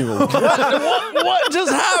 bang. And you go, what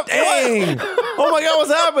just happened? Dang. Oh my God,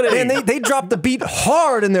 what's happening? Man, they dropped the beat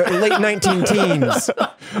hard in their late 19 teens.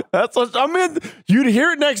 That's what I mean. You'd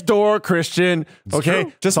hear it next door, Christian. It's okay.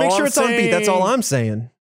 True. Just make sure it's on beat. That's all I'm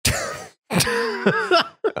saying.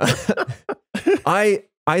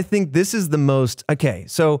 I think this is the most, okay,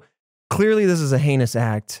 so clearly this is a heinous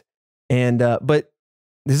act, and but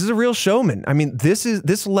this is a real showman. I mean,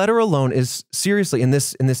 this letter alone is seriously in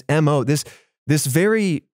this MO, this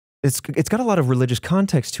very, it's got a lot of religious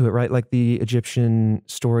context to it, right? Like the Egyptian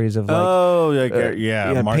stories of like,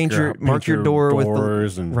 mark your door with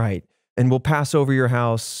the, right, and we'll pass over your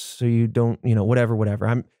house so you don't, you know, whatever.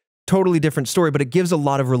 I'm totally different story, but it gives a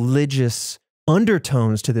lot of religious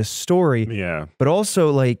undertones to this story. Yeah. But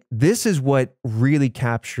also, like, this is what really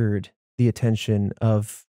captured the attention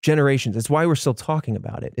of generations. It's why we're still talking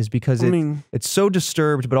about it, is because it's so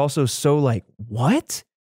disturbed, but also so like, what?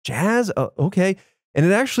 Jazz? Okay. And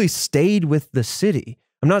it actually stayed with the city.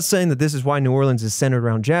 I'm not saying that this is why New Orleans is centered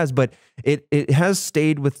around jazz, but it has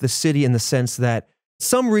stayed with the city in the sense that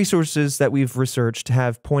some resources that we've researched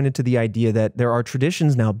have pointed to the idea that there are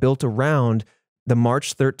traditions now built around the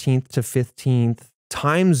March 13th to 15th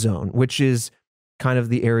time zone, which is kind of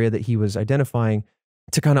the area that he was identifying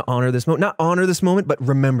to kind of honor this moment. Not honor this moment, but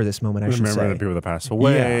remember this moment, I should say. Remember the people that passed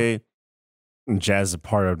away. Yeah. Jazz is a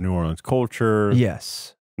part of New Orleans culture.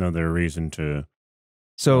 Yes. Another reason to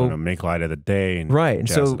make light of the day. And right. And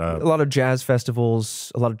so a lot of jazz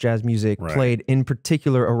festivals, a lot of jazz music played in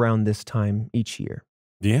particular around this time each year.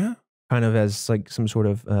 Yeah. Kind of as like some sort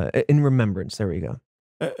of, in remembrance. There we go.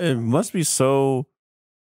 It must be such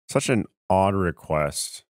an odd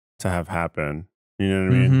request to have happen. You know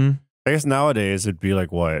what I mean? I guess nowadays it'd be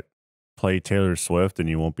like, what, play Taylor Swift and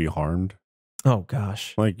you won't be harmed. Oh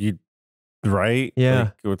gosh. Like you, right? Yeah.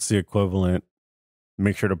 Like, what's the equivalent?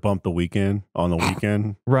 Make sure to bump the weekend on the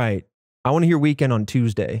weekend. Right. I want to hear Weekend on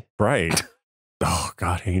Tuesday. Right. Oh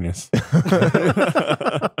God, heinous.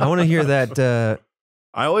 I want to hear that.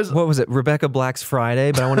 What was it? Rebecca Black's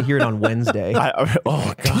Friday, but I want to hear it on Wednesday.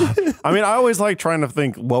 Oh God. I mean, I always like trying to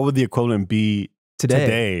think what would the equivalent be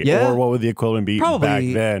today, yeah. or what would the equivalent be back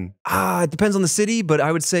then? It depends on the city, but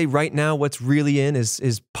I would say right now what's really in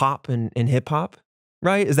is pop and hip hop.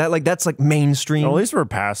 Right? Is that like that's like mainstream? Well, at least we're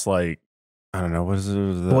past like I don't know what is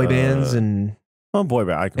it? Boy bands and boy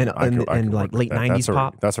band. I could like late 90s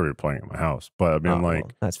pop. That's what you're playing at my house. But I mean, like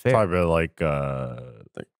that's fair. Probably like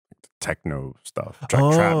techno stuff,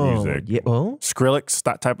 trap music, yeah, well, Skrillex,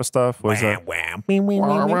 that type of stuff. Was like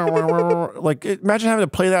imagine having to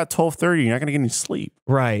play that at 12:30. You're not gonna get any sleep.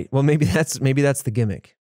 Right. Well, maybe that's the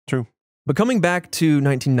gimmick. True. But coming back to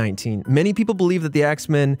 1919, many people believe that the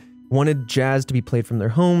Axemen wanted jazz to be played from their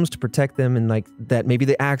homes to protect them, and like that maybe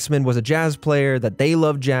the Axeman was a jazz player, that they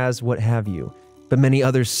loved jazz, what have you. But many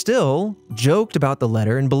others still joked about the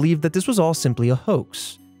letter and believed that this was all simply a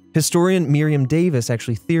hoax. Historian Miriam Davis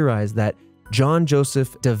actually theorized that John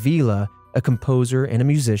Joseph Davila, a composer and a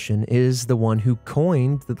musician, is the one who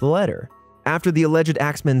coined the letter. After the alleged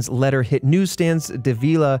Axemen's letter hit newsstands,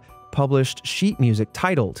 Davila published sheet music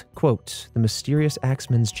titled, quote, "The Mysterious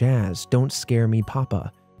Axemen's Jazz, Don't Scare Me,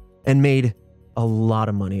 Papa," and made a lot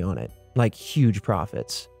of money on it, like huge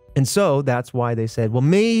profits. And so that's why they said, well,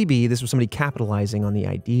 maybe this was somebody capitalizing on the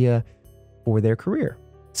idea for their career.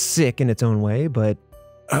 Sick in its own way, but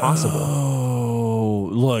possible. Oh,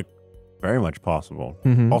 look, very much possible.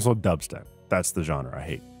 Mm-hmm. Also dubstep. That's the genre I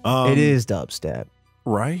hate. It is dubstep.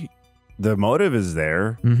 Right? The motive is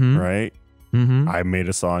there, mm-hmm. right? Mm-hmm. I made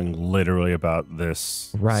a song literally about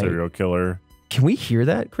this serial killer. Can we hear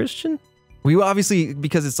that, Christian? We obviously,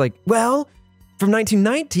 because it's like, well, from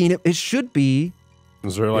 1919, it should be.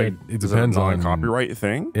 Is there like, it depends on a copyright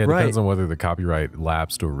thing? Yeah, it depends on whether the copyright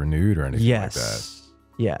lapsed or renewed or anything like that.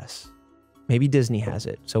 Yes. Maybe Disney has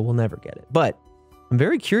it, so we'll never get it. But I'm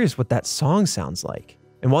very curious what that song sounds like.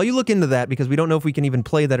 And while you look into that, because we don't know if we can even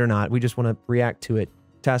play that or not, we just want to react to it.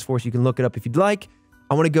 Task Force, you can look it up if you'd like.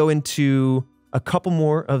 I want to go into a couple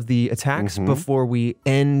more of the attacks before we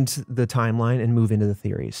end the timeline and move into the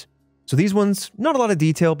theories. So these ones, not a lot of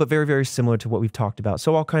detail, but very, very similar to what we've talked about.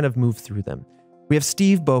 So I'll kind of move through them. We have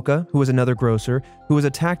Steve Boca, who was another grocer, who was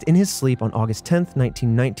attacked in his sleep on August 10th,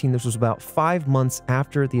 1919. This was about 5 months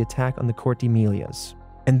after the attack on the Cortimillas.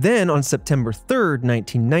 And then on September 3rd,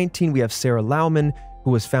 1919, we have Sarah Lauman,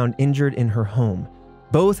 who was found injured in her home.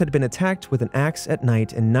 Both had been attacked with an axe at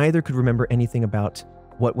night, and neither could remember anything about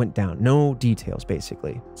what went down. No details,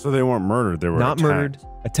 basically. So they weren't murdered, they were not murdered,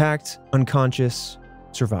 attacked, unconscious,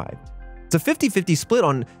 survived. It's a 50-50 split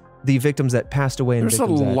on the victims that passed away. And there's a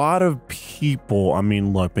lot of people. I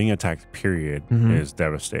mean, look, being attacked, period, is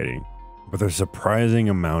devastating. But there's a surprising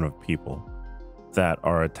amount of people that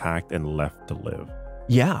are attacked and left to live.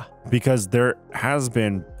 Yeah. Because there has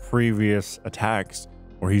been previous attacks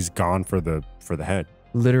where he's gone for the head.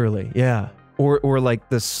 Literally, yeah. Or like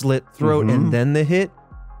the slit throat and then the hit.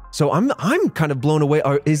 So I'm kind of blown away.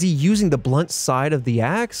 Is he using the blunt side of the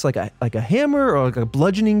axe like a hammer or like a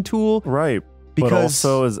bludgeoning tool? Right. Because, but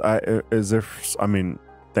also I mean,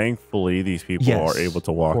 thankfully these people are able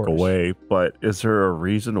to walk away, but is there a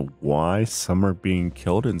reason why some are being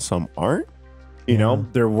killed and some aren't? You know,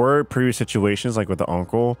 there were previous situations like with the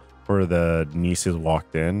uncle where the nieces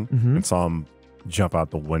walked in and saw him jump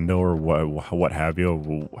out the window or what have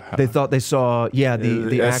you. They thought they saw,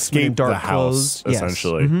 the Axeman in dark clothes.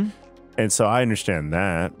 Essentially. And so I understand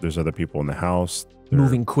that. There's other people in the house.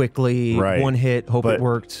 Moving quickly, one hit, hope it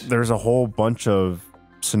worked. There's a whole bunch of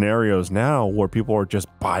scenarios now where people are just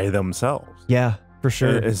by themselves. Yeah, for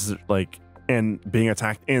sure. It's like, and being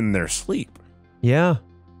attacked in their sleep. Yeah.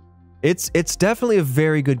 It's definitely a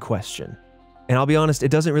very good question. And I'll be honest, it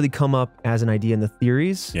doesn't really come up as an idea in the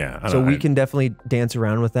theories. Yeah. So we can definitely dance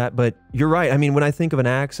around with that. But you're right. I mean, when I think of an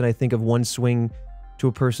axe and I think of one swing to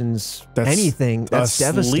a person's anything, that's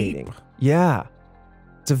devastating. Yeah.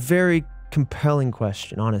 It's a very compelling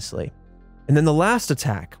question, honestly. And then the last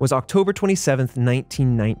attack was October 27th,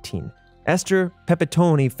 1919. Esther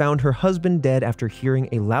Pepitone found her husband dead after hearing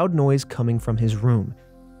a loud noise coming from his room.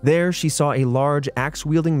 There, she saw a large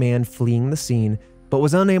axe-wielding man fleeing the scene, but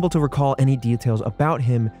was unable to recall any details about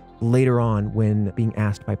him later on when being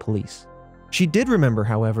asked by police. She did remember,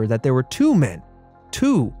 however, that there were two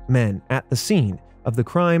men at the scene of the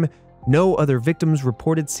crime. No other victims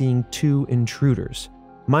reported seeing two intruders.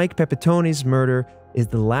 Mike Pepitone's murder is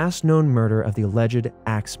the last known murder of the alleged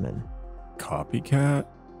Axeman. copycat?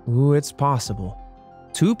 Ooh, it's possible.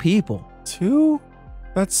 2 people. 2?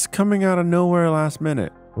 That's coming out of nowhere last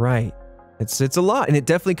minute. Right. It's a lot, and it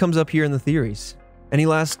definitely comes up here in the theories. Any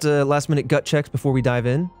last minute gut checks before we dive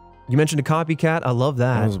in? You mentioned a copycat. I love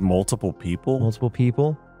that. That was multiple people? Multiple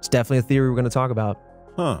people. It's definitely a theory we're going to talk about.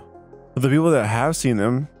 Huh. But the people that have seen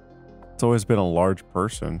them, it's always been a large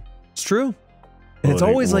person. It's true. And it's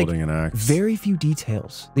always like an axe. very few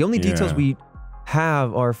details. The only details we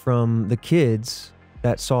have are from the kids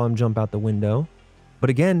that saw him jump out the window. But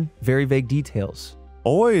again, very vague details.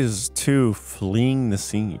 Always, too, fleeing the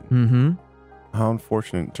scene. Mm-hmm. How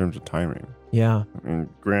unfortunate in terms of timing. Yeah. I mean,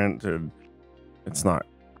 granted, it's not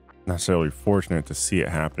necessarily fortunate to see it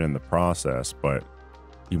happen in the process, but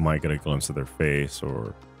you might get a glimpse of their face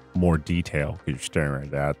or more detail because you're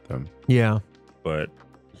staring right at them. Yeah. But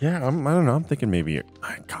yeah, I don't know. I'm thinking maybe,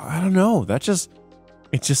 I don't know. It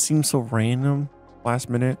just seems so random. Last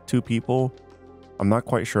minute, 2 people. I'm not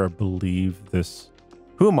quite sure I believe this.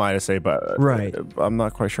 Who am I to say, but right. I'm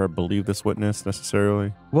not quite sure I believe this witness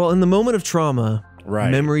necessarily. Well, in the moment of trauma,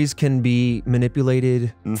 memories can be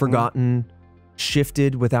manipulated, forgotten,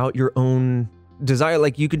 shifted without your own desire.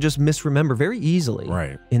 Like you could just misremember very easily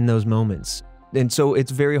in those moments. And so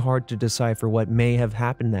it's very hard to decipher what may have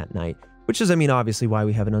happened that night, which is, I mean, obviously why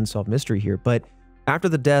we have an unsolved mystery here. But after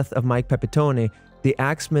the death of Mike Pepitone, the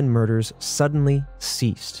Axeman murders suddenly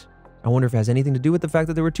ceased. I wonder if it has anything to do with the fact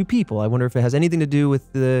that there were 2 people. I wonder if it has anything to do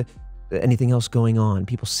with anything else going on,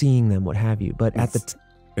 people seeing them, what have you. But it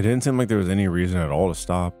didn't seem like there was any reason at all to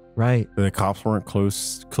stop. Right. The cops weren't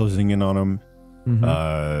closing in on him.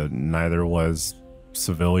 Neither was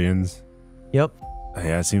civilians. Yep.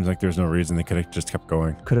 Yeah, it seems like there's no reason. They could have just kept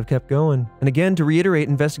going. Could have kept going. And again, to reiterate,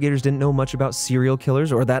 investigators didn't know much about serial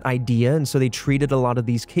killers or that idea, and so they treated a lot of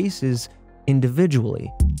these cases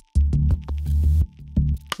individually.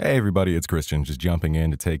 Hey everybody, it's Christian, just jumping in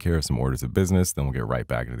to take care of some orders of business, then we'll get right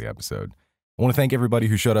back into the episode. I want to thank everybody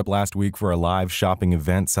who showed up last week for our live shopping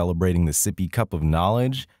event celebrating the Sippy Cup of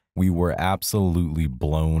Knowledge. We were absolutely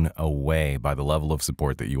blown away by the level of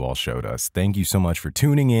support that you all showed us. Thank you so much for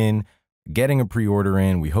tuning in, getting a pre-order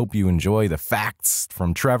in. We hope you enjoy the facts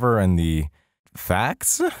from Trevor and the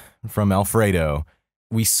facts from Alfredo.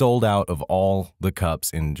 We sold out of all the cups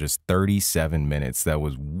in just 37 minutes. That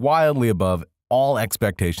was wildly above all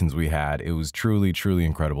expectations we had. It was truly, truly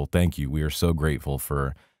incredible. Thank you. We are so grateful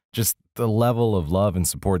for just the level of love and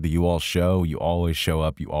support that you all show. You always show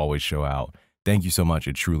up. You always show out. Thank you so much.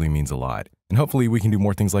 It truly means a lot. And hopefully we can do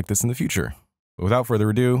more things like this in the future. But without further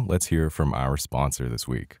ado, let's hear from our sponsor this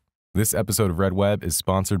week. This episode of Red Web is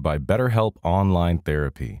sponsored by BetterHelp Online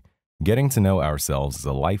Therapy. Getting to know ourselves is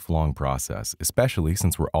a lifelong process, especially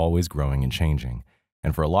since we're always growing and changing.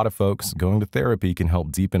 And for a lot of folks, going to therapy can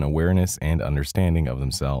help deepen awareness and understanding of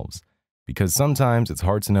themselves. Because sometimes it's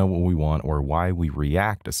hard to know what we want or why we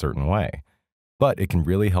react a certain way. But it can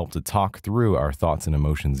really help to talk through our thoughts and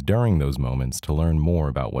emotions during those moments to learn more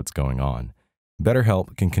about what's going on.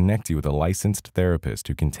 BetterHelp can connect you with a licensed therapist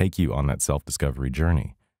who can take you on that self-discovery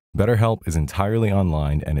journey. BetterHelp is entirely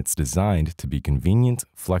online and it's designed to be convenient,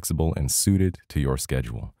 flexible, and suited to your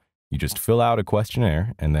schedule. You just fill out a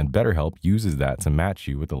questionnaire, and then BetterHelp uses that to match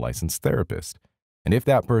you with a licensed therapist. And if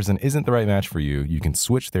that person isn't the right match for you, you can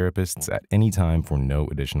switch therapists at any time for no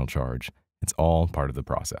additional charge. It's all part of the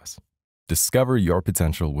process. Discover your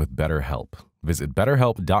potential with BetterHelp. Visit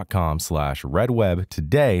betterhelp.com/redweb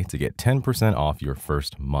today to get 10% off your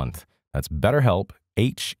first month. That's BetterHelp,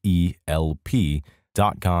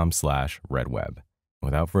 HELP.com/redweb.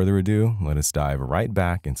 Without further ado, let us dive right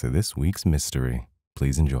back into this week's mystery.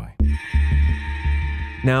 Please enjoy.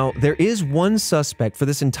 Now, there is one suspect for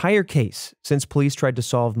this entire case, since police tried to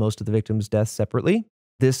solve most of the victims' deaths separately.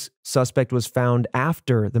 This suspect was found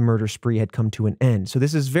after the murder spree had come to an end. So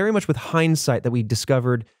this is very much with hindsight that we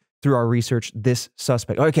discovered through our research this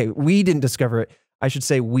suspect. Okay, we didn't discover it. I should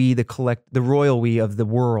say we, the royal we of the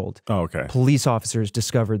world. Oh, okay. Police officers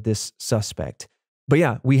discovered this suspect. But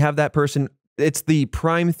yeah, we have that person. It's the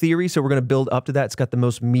prime theory, so we're going to build up to that. It's got the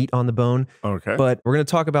most meat on the bone. Okay. But we're going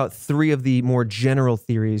to talk about 3 of the more general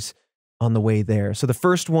theories on the way there. So the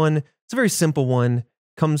first one, it's a very simple one,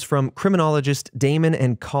 comes from criminologist Damon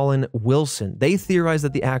and Colin Wilson. They theorize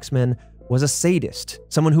that the Axeman was a sadist,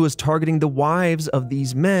 someone who was targeting the wives of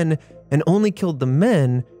these men and only killed the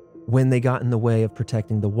men when they got in the way of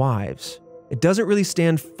protecting the wives. It doesn't really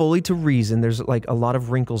stand fully to reason. There's like a lot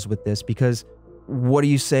of wrinkles with this because what do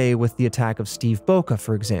you say with the attack of Steve Boca,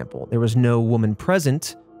 for example? There was no woman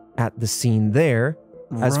present at the scene there.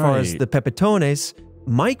 As far as the Pepitones,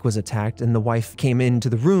 Mike was attacked and the wife came into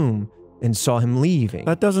the room and saw him leaving.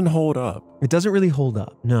 That doesn't hold up. It doesn't really hold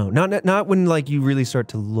up. No, not when like you really start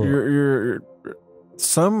to look.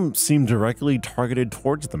 Some seem directly targeted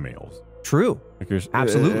towards the males. True. Like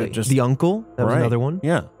absolutely. Just the uncle. That was another one.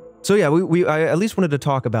 Yeah. So yeah, I at least wanted to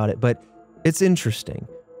talk about it, but it's interesting.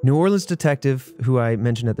 New Orleans detective, who I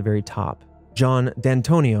mentioned at the very top, John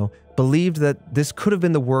D'Antonio, believed that this could have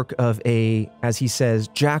been the work of a, as he says,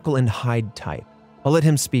 Jekyll and Hyde type. I'll let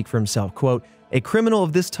him speak for himself. Quote, "A criminal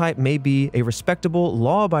of this type may be a respectable,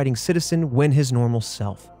 law-abiding citizen when his normal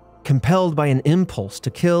self. Compelled by an impulse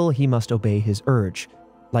to kill, he must obey his urge.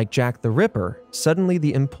 Like Jack the Ripper, suddenly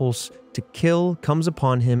the impulse to kill comes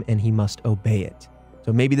upon him and he must obey it."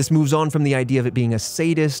 So maybe this moves on from the idea of it being a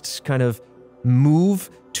sadist kind of move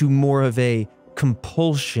to more of a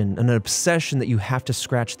compulsion, an obsession that you have to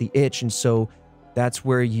scratch the itch. And so that's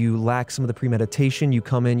where you lack some of the premeditation. You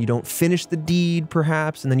come in, you don't finish the deed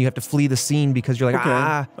perhaps, and then you have to flee the scene because you're like,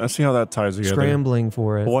 I see how that ties together. Scrambling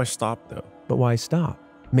for it. But why stop though? But why stop?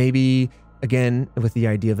 Maybe, again, with the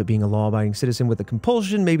idea of it being a law-abiding citizen with a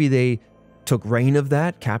compulsion, maybe they took reign of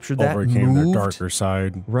that, captured that, overcame their darker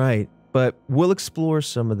side. Right. But we'll explore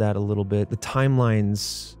some of that a little bit, the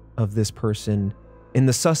timelines of this person in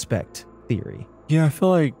the suspect theory. Yeah, I feel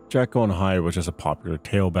like Jekyll and Hyde was just a popular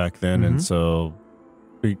tale back then, and so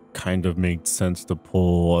it kind of made sense to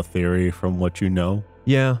pull a theory from what you know.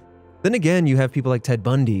 Yeah. Then again, you have people like Ted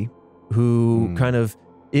Bundy, who kind of,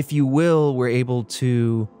 if you will, were able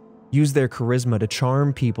to use their charisma to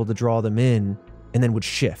charm people, to draw them in, and then would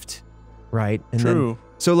shift, right? And True.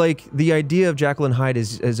 So like the idea of Jekyll and Hyde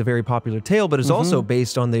is a very popular tale, but it's also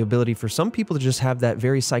based on the ability for some people to just have that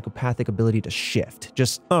very psychopathic ability to shift,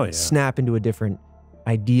 just snap into a different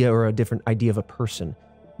idea or a different idea of a person.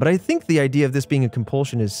 But I think the idea of this being a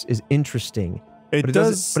compulsion is interesting. But it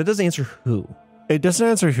doesn't answer who. It doesn't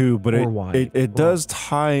answer who, but why. It does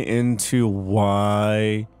tie into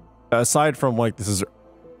why, aside from like this is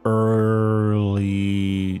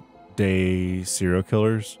early day serial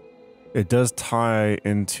killers, it does tie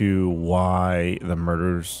into why the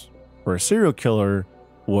murders for a serial killer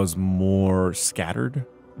was more scattered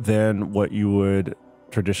than what you would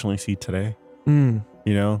traditionally see today. You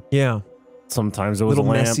know? Yeah. Sometimes it was a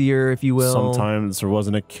little messier, if you will. Sometimes there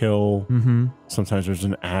wasn't a kill. Sometimes there's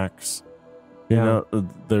an axe. You know,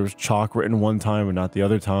 there was chalk written one time and not the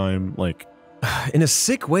other time. Like, in a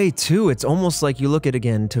sick way too. It's almost like you look at,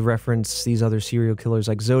 again, to reference these other serial killers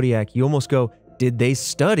like Zodiac, you almost go, did they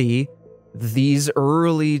study these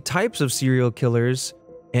early types of serial killers?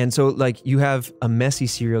 And so like you have a messy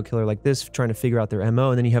serial killer like this trying to figure out their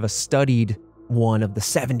MO, and then you have a studied one of the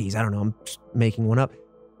 70s. I don't know, I'm just making one up.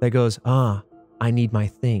 That goes, I need my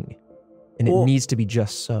thing. And it needs to be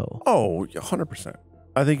just so. Oh, 100%.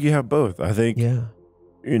 I think you have both. I think,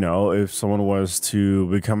 you know, if someone was to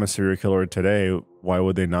become a serial killer today, why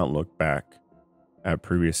would they not look back at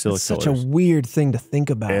previous serial killers? Such a weird thing to think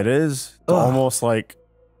about. It is. It's almost like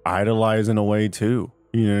idolize in a way too.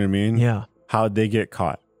 You know what I mean? Yeah. How'd they get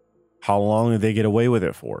caught? How long did they get away with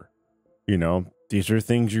it for? You know, these are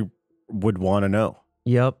things you would want to know.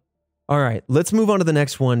 Yep. All right, let's move on to the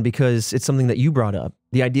next one because it's something that you brought up,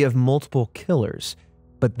 the idea of multiple killers.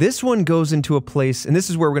 But this one goes into a place, and this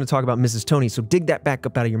is where we're going to talk about Mrs. Tony, so dig that back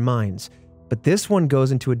up out of your minds. But this one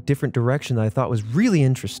goes into a different direction that I thought was really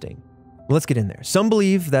interesting. Let's get in there. Some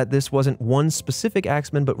believe that this wasn't one specific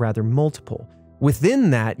Axeman, but rather multiple.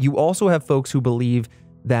 Within that, you also have folks who believe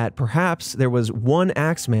that perhaps there was one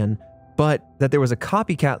Axeman, but that there was a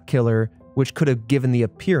copycat killer which could have given the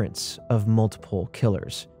appearance of multiple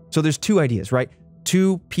killers. So there's two ideas, right?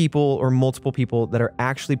 Two people or multiple people that are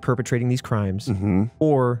actually perpetrating these crimes,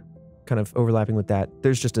 or kind of overlapping with that,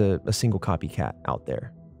 there's just a single copycat out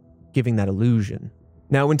there, giving that illusion.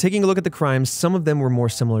 Now, when taking a look at the crimes, some of them were more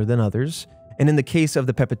similar than others, and in the case of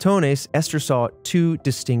the Pepitones, Esther saw two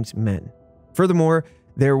distinct men. Furthermore,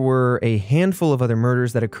 there were a handful of other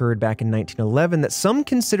murders that occurred back in 1911 that some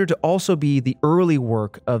consider to also be the early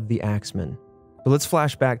work of the Axeman. But let's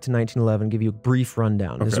flash back to 1911 and give you a brief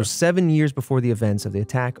rundown. This was 7 years before the events of the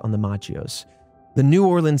attack on the Macchios. The New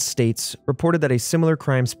Orleans States reported that a similar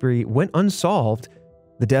crime spree went unsolved,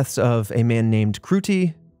 the deaths of a man named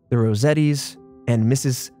Cruti, the Rossettis, and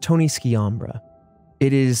Mrs. Tony Sciambra.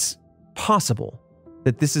 It is possible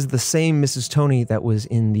that this is the same Mrs. Tony that was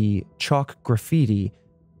in the chalk graffiti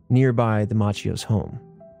nearby the Macchios' home.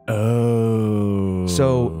 Oh.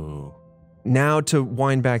 So now to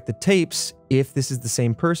wind back the tapes, if this is the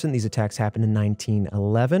same person, these attacks happened in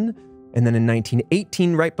 1911, and then in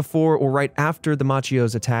 1918, right before or right after the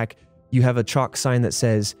Macchios attack, you have a chalk sign that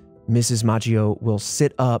says, Mrs. Maggio will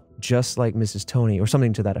sit up just like Mrs. Tony or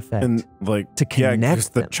something to that effect. And like to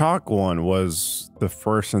connect the chalk one was the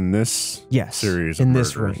first in this series of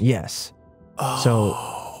this run. Yes. Oh.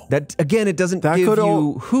 So that again, it doesn't give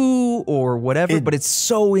you who or whatever, but it's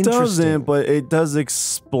so interesting. It doesn't, but it does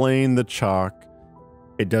explain the chalk.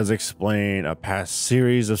 It does explain a past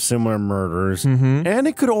series of similar murders. Mm-hmm. And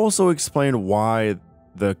it could also explain why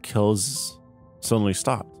the kills suddenly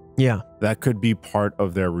stopped. Yeah. That could be part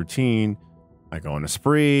of their routine. I go on a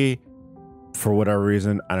spree for whatever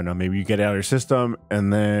reason. I don't know. Maybe you get out of your system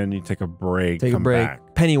and then you take a break. Come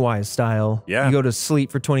back. Pennywise style. Yeah. You go to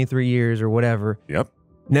sleep for 23 years or whatever. Yep.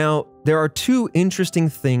 Now, there are two interesting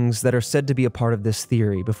things that are said to be a part of this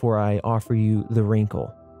theory before I offer you the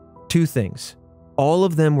wrinkle. Two things. All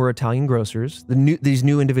of them were Italian grocers, these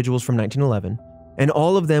new individuals from 1911, and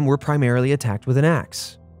all of them were primarily attacked with an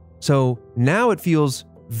axe. So now it feels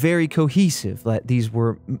very cohesive that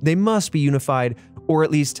they must be unified, or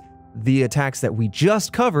at least the attacks that we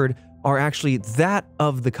just covered are actually that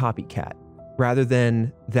of the copycat rather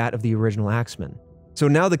than that of the original Axeman. So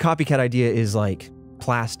now the copycat idea is like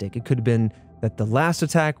plastic. It could have been that the last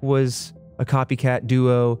attack was a copycat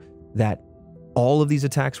duo, that all of these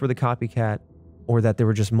attacks were the copycat, or that there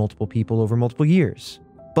were just multiple people over multiple years.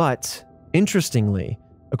 But interestingly,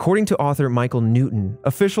 according to author Michael Newton,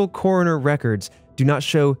 official coroner records do not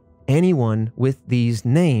show anyone with these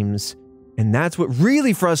names. And that's what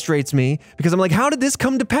really frustrates me, because I'm like, how did this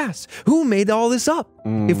come to pass? Who made all this up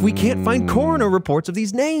if we can't find coroner reports of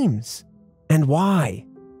these names? And why?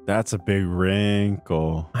 That's a big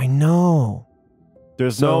wrinkle. I know.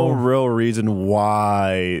 There's no real reason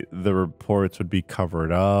why the reports would be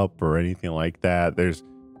covered up or anything like that.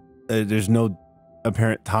 There's no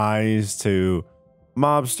apparent ties to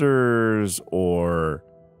mobsters or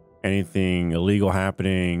anything illegal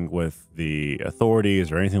happening with the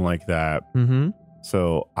authorities or anything like that. Mm-hmm.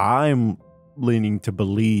 So I'm leaning to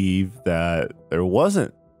believe that there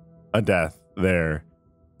wasn't a death there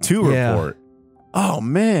to report. Oh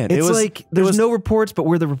man, there's no reports, but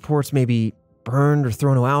were the reports maybe burned or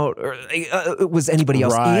thrown out, or was anybody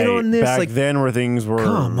else in on this? Back then, where things were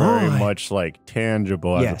very much like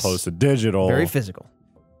tangible as opposed to digital, very physical.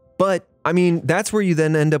 But I mean, that's where you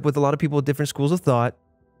then end up with a lot of people with different schools of thought.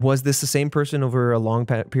 Was this the same person over a long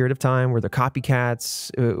period of time? Were there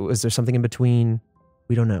copycats? Was there something in between?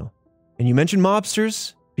 We don't know. And you mentioned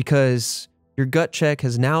mobsters because your gut check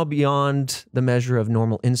has now beyond the measure of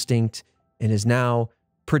normal instinct and is now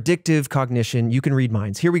predictive cognition. You can read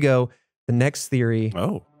minds. Here we go. The next theory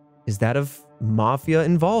is that of mafia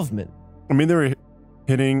involvement. I mean, they were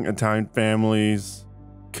hitting Italian families.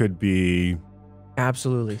 Could be.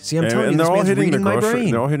 Absolutely. See, I'm telling you, they're this all man's hitting reading my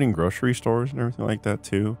brain. They're all hitting grocery stores and everything like that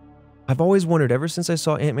too. I've always wondered, ever since I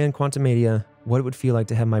saw Ant-Man Quantumania, what it would feel like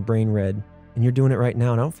to have my brain read. And you're doing it right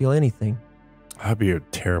now, and I don't feel anything. That'd be a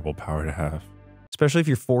terrible power to have. Especially if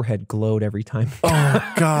your forehead glowed every time.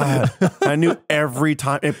 Oh, God. I knew every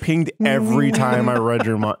time. It pinged every time I read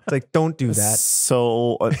your mind. It's like, don't do that.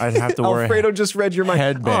 So I'd have to wear Alfredo just read your mind.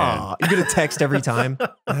 Headband. You get a text every time.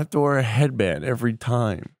 I have to wear a headband every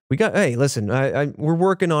time. Hey, listen, we're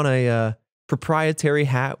working on a proprietary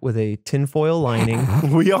hat with a tinfoil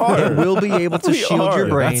lining. We are. It will be able to shield your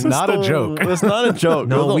brain. That's not a joke. That's not a joke.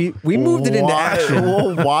 No, we moved it into action.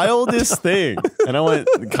 The wildest thing. And I went,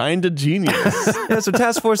 kind of genius. Yeah, so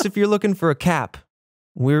Task Force, if you're looking for a cap,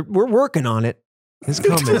 we're working on it. It's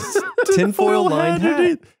coming. Tinfoil lined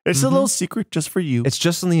hat. It's a little secret just for you. It's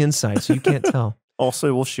just on the inside, so you can't tell.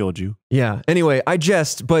 Also, we'll shield you. Yeah. Anyway, I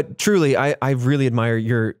jest, but truly, I really admire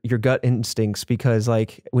your gut instincts, because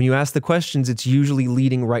like when you ask the questions, it's usually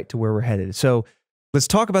leading right to where we're headed. So let's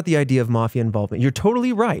talk about the idea of mafia involvement. You're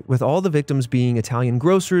totally right. With all the victims being Italian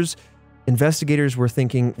grocers, investigators were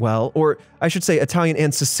thinking, well, or I should say Italian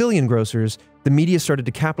and Sicilian grocers, the media started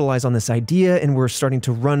to capitalize on this idea and were starting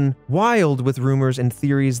to run wild with rumors and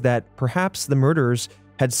theories that perhaps the murderers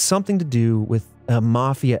had something to do with a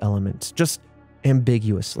mafia element. Just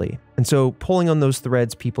ambiguously. And so pulling on those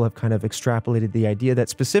threads, people have kind of extrapolated the idea that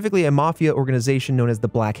specifically a mafia organization known as the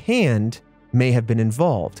Black Hand may have been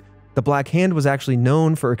involved. The Black Hand was actually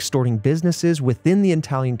known for extorting businesses within the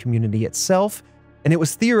Italian community itself, and it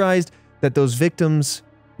was theorized that those victims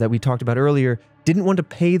that we talked about earlier didn't want to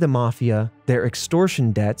pay the mafia their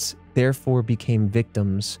extortion debts, therefore became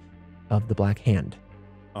victims of the Black Hand.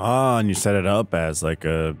 Ah, and you set it up as like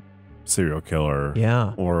a serial killer,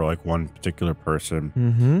 or like one particular person.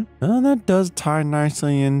 Mm-hmm. That does tie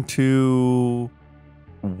nicely into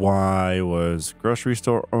why it was grocery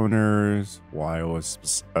store owners, why it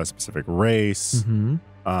was a specific race,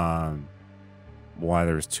 why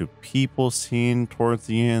there's 2 people seen towards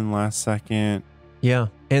the end last second. Yeah.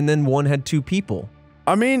 And then one had 2 people.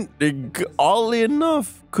 I mean, oddly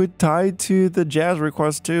enough, could tie to the jazz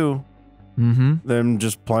request too. Them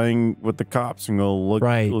just playing with the cops and go, look,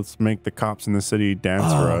 let's make the cops in the city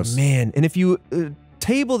dance for us. Man. And if you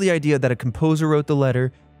table the idea that a composer wrote the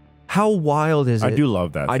letter, how wild is it? I do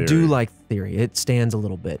love that theory. I do like the theory. It stands a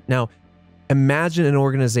little bit. Now, imagine an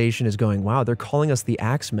organization is going, wow, they're calling us the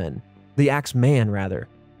Axemen. The Axeman, rather.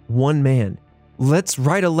 One man. Let's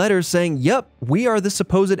write a letter saying, yep, we are the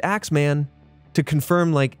supposed Axeman, to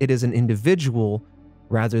confirm like it is an individual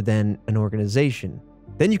rather than an organization.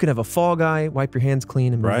 Then you can have a fall guy, wipe your hands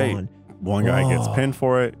clean, and move on. One guy gets pinned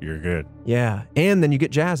for it, you're good. Yeah, and then you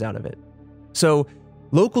get jazz out of it. So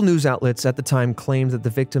local news outlets at the time claimed that the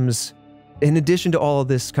victims, in addition to all of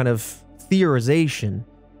this kind of theorization,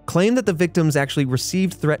 claimed that the victims actually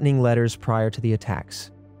received threatening letters prior to the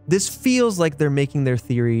attacks. This feels like they're making their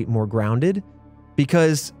theory more grounded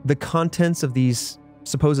because the contents of these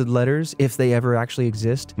supposed letters, if they ever actually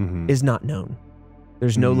exist, is not known.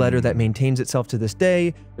 There's no letter that maintains itself to this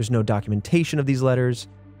day. There's no documentation of these letters.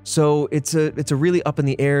 So it's a really up in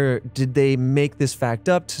the air. Did they make this fact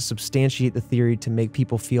up to substantiate the theory to make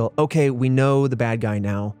people feel, okay, we know the bad guy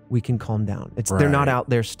now, we can calm down. They're not out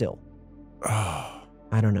there still.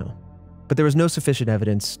 I don't know. But there was no sufficient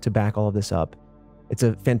evidence to back all of this up. It's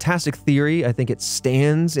a fantastic theory. I think it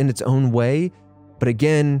stands in its own way. But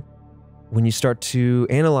again, when you start to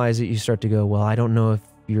analyze it, you start to go, well, I don't know if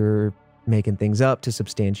you're making things up to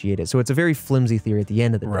substantiate it. So it's a very flimsy theory at the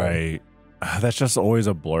end of the day. Right. That's just always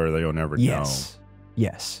a blur that you'll never know.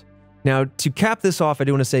 Yes. Now, to cap this off, I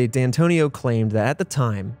do want to say D'Antonio claimed that at the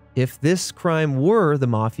time, if this crime were the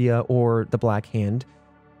mafia or the Black Hand,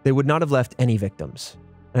 they would not have left any victims.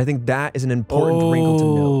 And I think that is an important wrinkle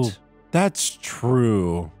to note. That's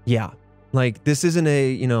true. Yeah. Like, this isn't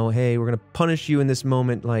a, hey, we're going to punish you in this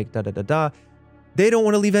moment, like, da-da-da-da. They don't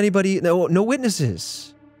want to leave anybody, no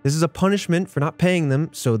witnesses. This is a punishment for not paying them,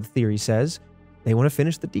 so the theory says. They want to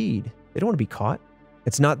finish the deed. They don't want to be caught.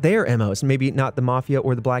 It's not their MO. It's maybe not the mafia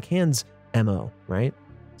or the Black Hand's MO, right?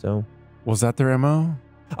 So, was that their MO?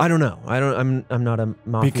 I don't know. I'm not a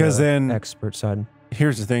mafia expert side.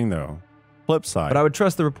 Here's the thing, though. Flip side. But I would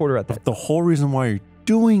trust the reporter at that. The whole reason why you're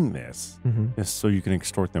doing this is so you can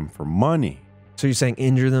extort them for money. So you're saying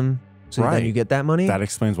injure them so then you get that money? That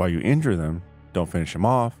explains why you injure them. Don't finish them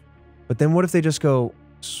off. But then what if they just go,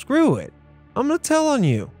 screw it. I'm going to tell on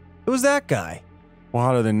you. It was that guy. Well,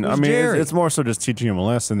 how then? I mean, it's more so just teaching him a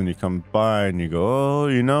lesson. Then you come by and you go,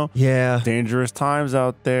 yeah, dangerous times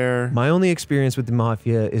out there. My only experience with the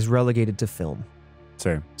mafia is relegated to film.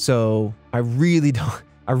 Same. So I really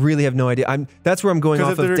have no idea. That's where I'm going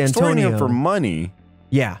off of D'Antonio. Extorting him for money.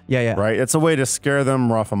 Yeah. Right. It's a way to scare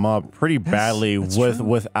them, rough them up pretty badly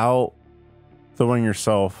without throwing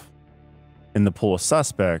yourself in the pool of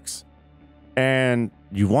suspects. And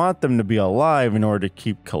you want them to be alive in order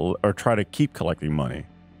to try to keep collecting money.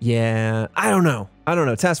 Yeah, I don't know.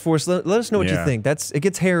 Task Force, let us know what you think. It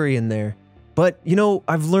gets hairy in there. But,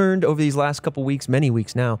 I've learned over these last couple weeks, many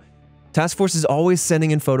weeks now, Task Force is always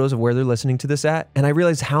sending in photos of where they're listening to this at. And I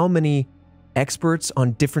realize how many experts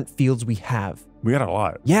on different fields we have. We got a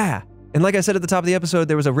lot. Yeah. And like I said at the top of the episode,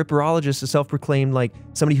 there was a ripperologist, a self-proclaimed, like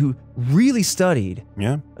somebody who really studied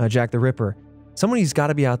Jack the Ripper. Somebody's got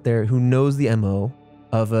to be out there who knows the MO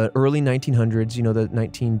of early 1900s, the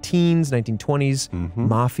 19-teens, 1920s,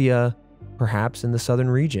 mafia, perhaps in the southern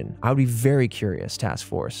region. I would be very curious, Task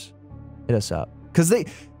Force. Hit us up. Because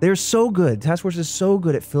they're so good. Task Force is so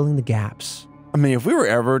good at filling the gaps. I mean, if we were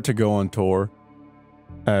ever to go on tour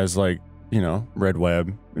as Red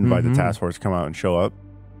Web, invite the Task Force to come out and show up,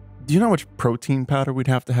 do you know how much protein powder we'd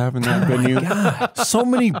have to have in that venue? So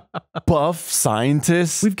many buff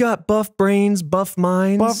scientists. We've got buff brains, buff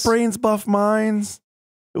minds. Buff brains, buff minds.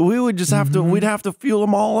 We would just have to, we'd have to fuel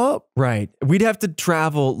them all up. Right. We'd have to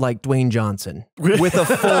travel like Dwayne Johnson with a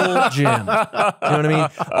full gym. You know what I mean?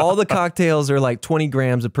 All the cocktails are like 20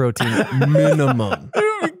 grams of protein minimum.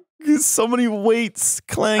 So many weights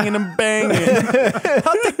clanging and banging.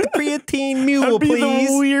 I'll take the creatine mule, That'd be please.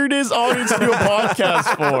 The weirdest audience to do a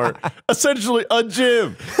podcast for. Essentially, a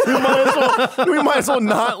gym. We might as well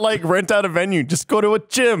not like rent out a venue. Just go to a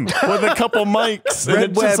gym with a couple mics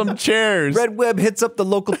and just some chairs. Red Web hits up the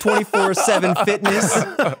local 24/7 fitness.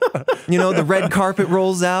 The red carpet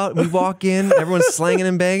rolls out. We walk in. Everyone's slanging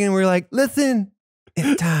and banging. We're like, listen,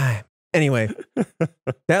 it's time. Anyway,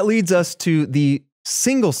 that leads us to the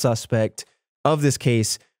single suspect of this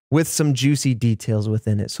case with some juicy details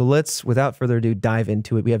within it. So let's, without further ado, dive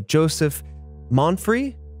into it. We have Joseph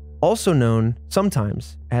Monfrey, also known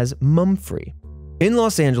sometimes as Mumfrey. In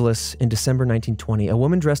Los Angeles in December 1920, a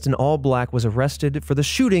woman dressed in all black was arrested for the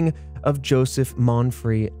shooting of Joseph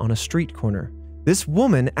Monfrey on a street corner. This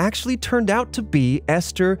woman actually turned out to be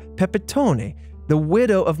Esther Pepitone, the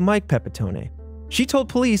widow of Mike Pepitone. She told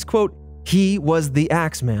police, quote, "He was the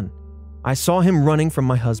Axeman. I saw him running from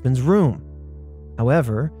my husband's room."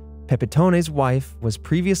 However, Pepitone's wife was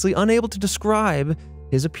previously unable to describe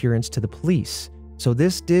his appearance to the police, so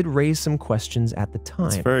this did raise some questions at the time.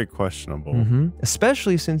 It's very questionable.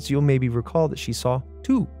 Especially since you'll maybe recall that she saw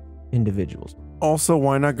 2 individuals. Also,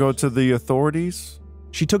 why not go to the authorities?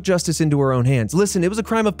 She took justice into her own hands. Listen, it was a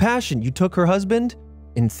crime of passion. You took her husband.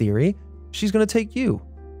 In theory, she's going to take you.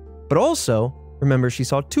 But also, remember, she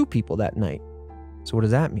saw 2 people that night. So what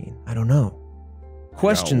does that mean? I don't know.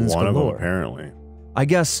 Questions one galore. of them, apparently. I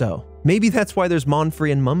guess so. Maybe that's why there's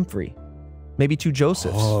Monfrey and Mumfrey. Maybe 2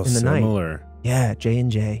 Josephs in the similar. night. Yeah, J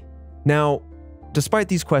and J. Now, despite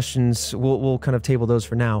these questions, we'll kind of table those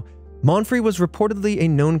for now. Monfrey was reportedly a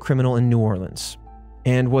known criminal in New Orleans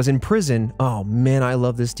and was in prison. Oh man, I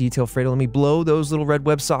love this detail, Fredo. Let me blow those little red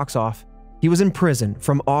web socks off. He was in prison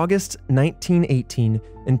from August 1918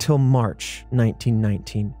 until March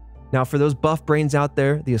 1919. Now, for those buff brains out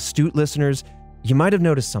there, the astute listeners, you might have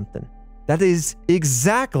noticed something. That is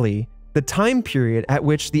exactly the time period at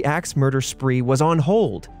which the axe murder spree was on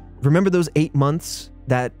hold. Remember those 8 months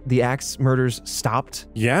that the axe murders stopped?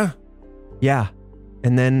 Yeah. Yeah.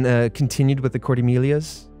 And then continued with the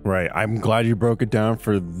Cordemilias? Right. I'm glad you broke it down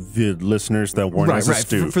for the listeners that weren't as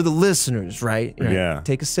astute. For the listeners, right? Yeah.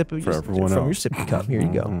 Take a sip of from your sippy cup. Here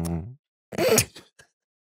you go.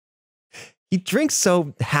 He drinks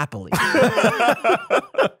so happily.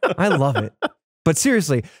 I love it. But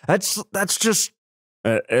seriously, that's just...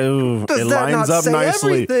 it lines up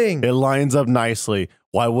nicely. Everything? It lines up nicely.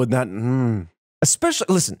 Why would that? Especially,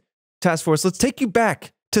 listen, Task Force, let's take you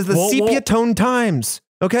back to the sepia-tone times,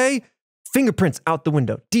 okay? Fingerprints out the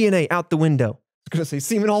window. DNA out the window. I was going to say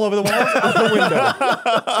semen all over the walls, out the window.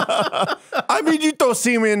 I mean, you throw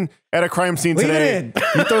semen at a crime scene today.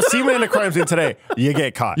 You throw semen in a crime scene today, you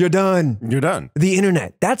get caught. You're done. You're done. The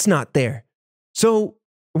internet, that's not there. So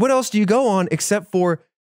what else do you go on except for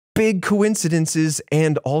big coincidences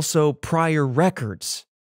and also prior records?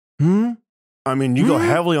 I mean, you go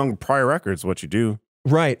heavily on prior records, what you do.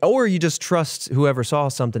 Right. Or you just trust whoever saw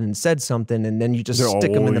something and said something, and then you just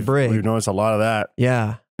stick them in the brig. We've noticed a lot of that.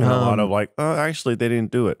 Yeah. And a lot of like, oh, actually, they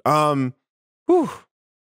didn't do it. Whew.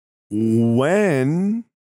 When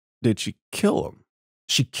did she kill him?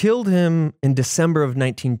 She killed him in December of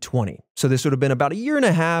 1920. So this would have been about 1.5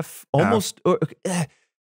 years, almost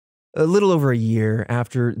a little over a year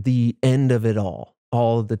after the end of it all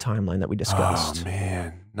of the timeline that we discussed. Oh,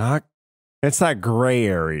 man. It's that gray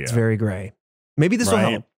area. It's very gray. Maybe this will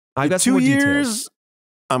help. I got 2 some more years. details.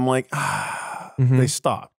 I'm like, they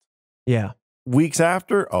stopped. Yeah. Weeks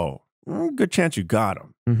after, good chance you got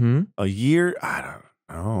him. A year, I don't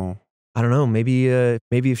know. I don't know. Maybe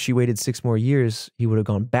if she waited 6 more years, he would have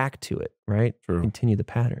gone back to it, right? True. Continue the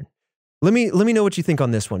pattern. Let me know what you think on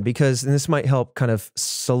this one, because this might help kind of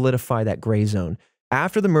solidify that gray zone.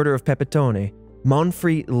 After the murder of Pepitone,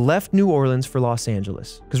 Monfrey left New Orleans for Los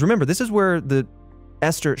Angeles. Because remember, this is where the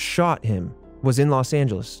Esther shot him, was in Los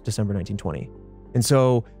Angeles, December 1920. And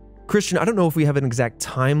so, Christian, I don't know if we have an exact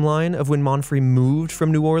timeline of when Monfrey moved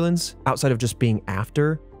from New Orleans, outside of just being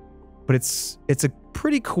after, but it's a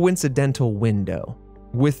pretty coincidental window.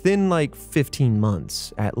 Within like 15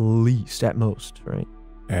 months, at least, at most, right?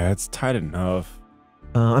 Yeah, it's tight enough.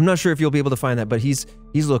 I'm not sure if you'll be able to find that, but he's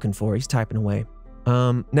looking for it. He's typing away.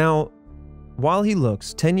 Now, while he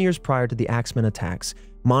looks, 10 years prior to the Axeman attacks,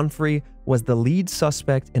 Monfrey was the lead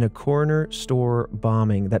suspect in a corner store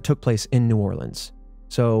bombing that took place in New Orleans.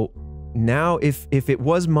 So now if it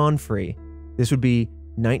was Monfrey, this would be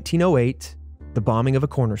 1908, the bombing of a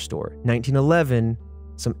corner store. 1911,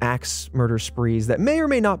 some axe murder sprees that may or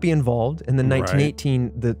may not be involved. And then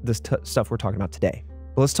 1918, the stuff we're talking about today.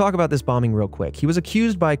 But let's talk about this bombing real quick. He was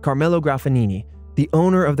accused by Carmelo Graffinini, the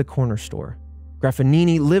owner of the corner store.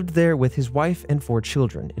 Graffinini lived there with his wife and 4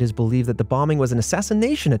 children. It is believed that the bombing was an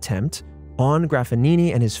assassination attempt on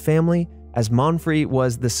Graffinini and his family, as Monfrey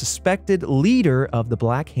was the suspected leader of the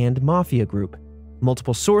Black Hand Mafia group.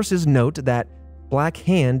 Multiple sources note that Black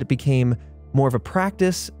Hand became more of a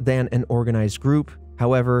practice than an organized group.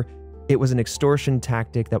 However, it was an extortion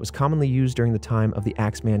tactic that was commonly used during the time of the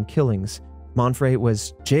Axeman killings. Monfrey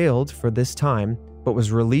was jailed for this time, but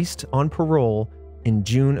was released on parole in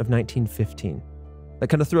June of 1915. That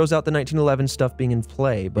kind of throws out the 1911 stuff being in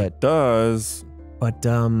play, but... It does. But,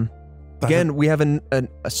 again, we have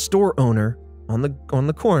a store owner on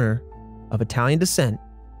the corner of Italian descent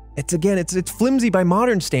it's flimsy by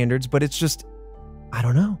modern standards, but it's just, I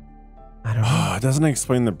don't know. It doesn't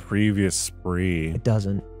explain the previous spree. It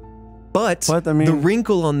doesn't. But I mean, the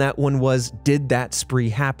wrinkle on that one was, did that spree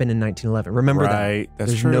happen in 1911? Remember that? Right,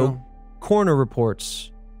 that's There's true. no coroner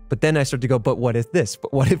reports. But then I start to go, but what if this?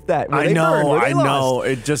 But what if that? I know.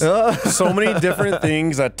 It just, so many different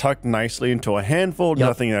things that tucked nicely into a handful. Yep.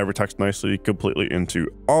 Nothing that ever tucks nicely completely into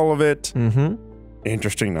all of it. Mm-hmm.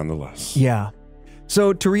 Interesting nonetheless. Yeah.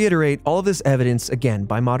 So to reiterate, all of this evidence, again,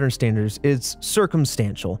 by modern standards, is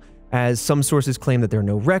circumstantial, as some sources claim that there are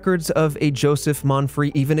no records of a Joseph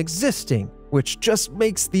Monfrey even existing, which just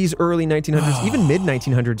makes these early 1900s, even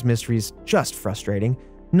mid-1900s mysteries just frustrating.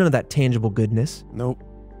 None of that tangible goodness. Nope.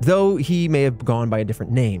 Though he may have gone by a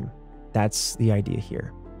different name. That's the idea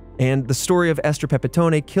here. And the story of Esther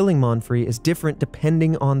Pepitone killing Monfrey is different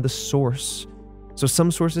depending on the source. So some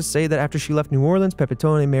sources say that after she left New Orleans,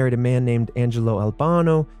 Pepitone married a man named Angelo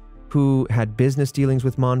Albano, who had business dealings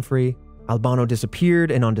with Monfrey. Albano disappeared,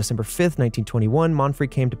 and on December 5th, 1921, Monfrey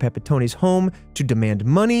came to Pepitone's home to demand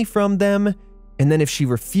money from them. And then if she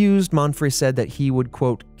refused, Monfrey said that he would,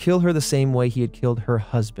 quote, kill her the same way he had killed her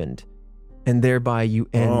husband. And thereby you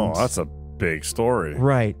end. Oh, that's a big story.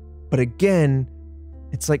 Right. But again,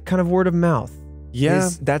 it's like kind of word of mouth. Yeah.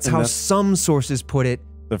 That's how some sources put it.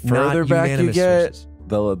 The further back you get, sources.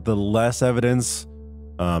 the less evidence,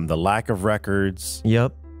 the lack of records.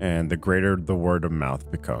 Yep. And the greater the word of mouth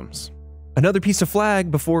becomes. Another piece of flag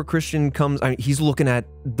before Christian comes, he's looking at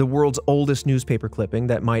the world's oldest newspaper clipping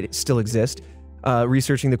that might still exist,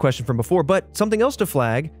 researching the question from before, but something else to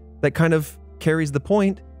flag that kind of carries the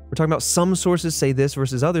point. We're talking about some sources say this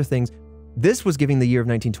versus other things. This was giving the year of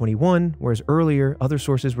 1921, whereas earlier, other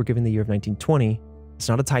sources were giving the year of 1920. It's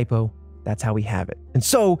not a typo. That's how we have it. And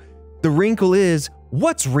so the wrinkle is,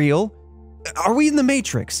 what's real? Are we in the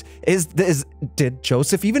Matrix? Did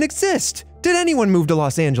Joseph even exist? Did anyone move to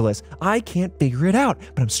Los Angeles? I can't figure it out,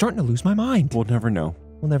 but I'm starting to lose my mind. We'll never know.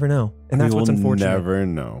 We'll never know. And that's what's unfortunate. We'll never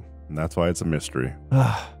know. And that's why it's a mystery.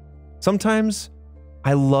 Sometimes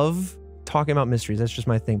I love talking about mysteries. That's just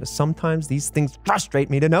my thing. But sometimes these things frustrate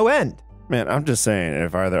me to no end. Man, I'm just saying,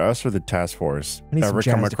 if either us or the task force ever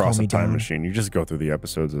come across a time machine, you just go through the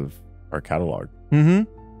episodes of our catalog. Mm-hmm.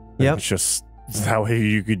 Yep. It's just that way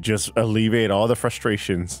you could just alleviate all the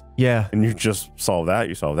frustrations. Yeah. And you just solve that,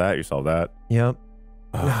 you solve that, you solve that. Yep.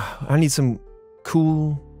 I need some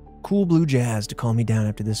cool blue jazz to calm me down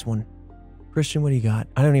after this one. Christian, what do you got?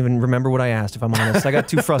 I don't even remember what I asked, if I'm honest. I got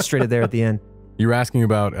too frustrated there at the end. You were asking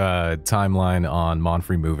about timeline on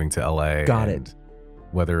Monfrey moving to LA. Got it.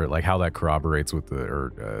 Whether, like, how that corroborates with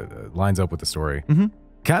lines up with the story. Mm-hmm.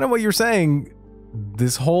 Kind of what you're saying,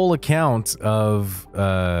 this whole account of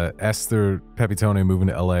Esther Pepitone moving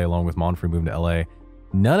to LA along with Monfrey moving to LA,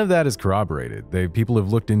 none of that is corroborated. People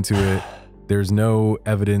have looked into it. There's no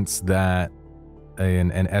evidence that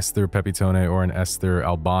an Esther Pepitone or an Esther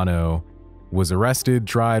Albano was arrested,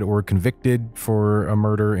 tried, or convicted for a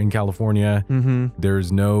murder in California. Mm-hmm.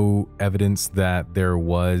 There's no evidence that there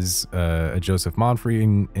was a Joseph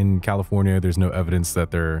Monfrey in California. There's no evidence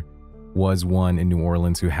that there was one in New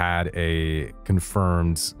Orleans who had a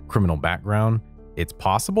confirmed criminal background. It's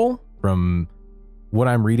possible. From what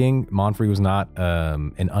I'm reading, Monfrey was not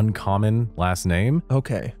an uncommon last name.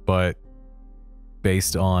 Okay. But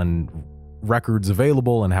based on records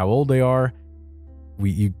available and how old they are,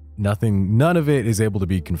 none of it is able to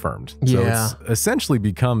be confirmed. So it's essentially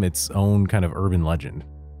become its own kind of urban legend.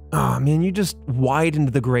 Oh, man, you just widened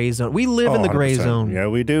the gray zone. We live in the gray 100%. zone. Yeah,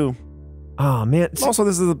 we do. Oh, man. Also,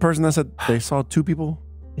 this is the person that said they saw two people.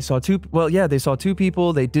 They saw two. Well, yeah, they saw two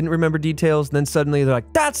people. They didn't remember details. And then suddenly they're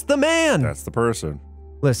like, that's the man. That's the person.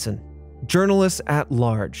 Listen, journalists at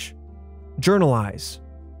large, journalize.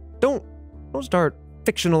 Don't start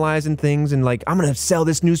fictionalizing things and like, I'm going to sell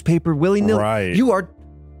this newspaper willy-nilly. Right. You are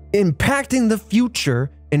impacting the future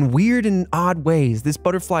in weird and odd ways. This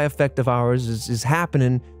butterfly effect of ours is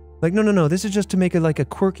happening. Like, no. This is just to make it like a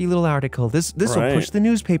quirky little article. This will push the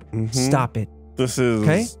newspaper. Mm-hmm. Stop it. This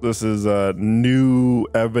is new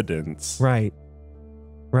evidence. Right.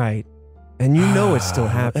 And you know it's still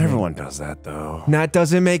happening. Everyone does that though. And that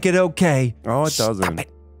doesn't make it okay. Oh, it doesn't.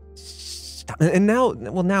 Stop it. And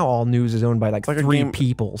now all news is owned by like 3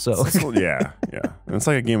 people. So yeah. It's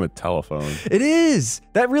like a game of telephone. It is.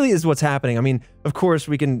 That really is what's happening. I mean, of course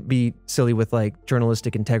we can be silly with like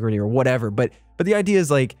journalistic integrity or whatever, but the idea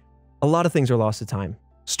is like a lot of things are lost to time.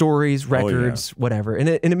 Stories, records, whatever. And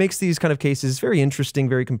it makes these kind of cases very interesting,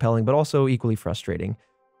 very compelling, but also equally frustrating.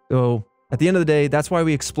 So at the end of the day, that's why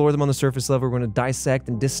we explore them on the surface level. We're going to dissect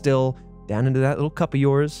and distill down into that little cup of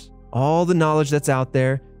yours all the knowledge that's out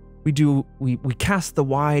there. we cast the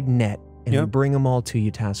wide net and we bring them all to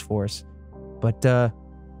you, Task Force. But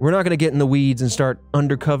we're not going to get in the weeds and start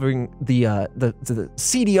undercovering the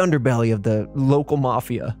seedy underbelly of the local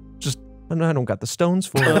mafia. Just, I don't got the stones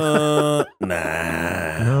for it.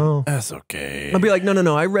 Nah. No. That's okay. I'll be like,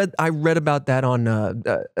 no. I read about that on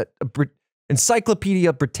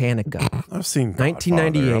Encyclopedia Britannica. I've seen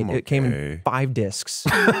 1998. It came in 5 discs.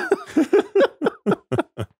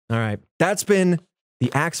 All right. That's been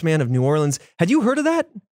the Axeman of New Orleans. Had you heard of that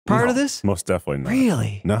prior to this? Most definitely not.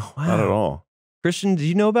 Really? No, not at all. Christian, did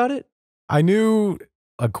you know about it? I knew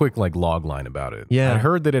a quick log line about it. Yeah. I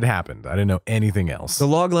heard that it happened. I didn't know anything else. The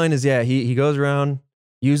log line is, he goes around,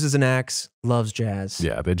 uses an axe, loves jazz.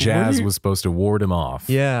 Yeah, the jazz was supposed to ward him off.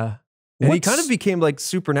 Yeah. And he kind of became like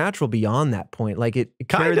supernatural beyond that point. Like it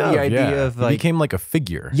carried the idea of like... He became like a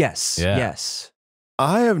figure. Yes, yes.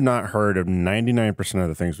 I have not heard of 99% of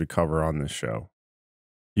the things we cover on this show.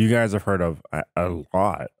 You guys have heard of a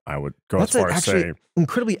lot, I would go as far as say.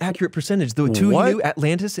 Incredibly accurate percentage. The two you knew,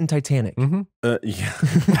 Atlantis and Titanic.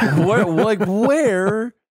 Yeah.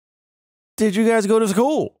 Where did you guys go to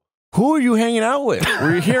school? Who are you hanging out with?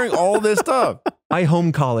 We're hearing all this stuff. I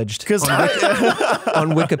home colleged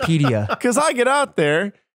on Wikipedia. Because I get out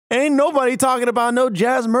there, ain't nobody talking about no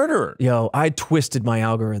jazz murderer. Yo, I twisted my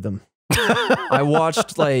algorithm. I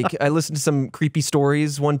watched I listened to some creepy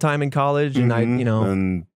stories one time in college, and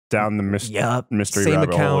and down the mystery same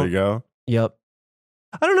rabbit account. hole you go. Yep.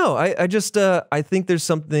 I don't know. I just I think there's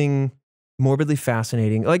something morbidly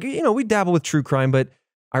fascinating. Like, we dabble with true crime, but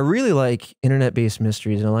I really like internet-based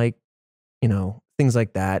mysteries, and I like, things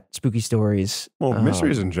like that, spooky stories. Well,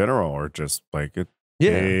 mysteries in general are just like a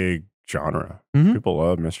big genre. People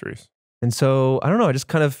love mysteries. And so, I don't know, I just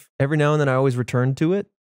kind of, every now and then I always return to it.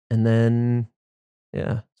 And then,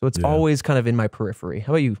 so it's always kind of in my periphery.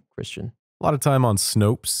 How about you, Christian? A lot of time on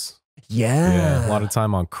Snopes. Yeah. A lot of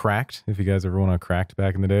time on Cracked. If you guys ever went on Cracked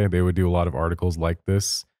back in the day, they would do a lot of articles like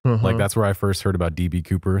this. Like, that's where I first heard about DB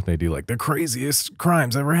Cooper. They do like the craziest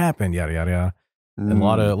crimes ever happened, yada, yada, yada. And a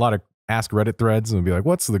lot of Ask Reddit threads and be like,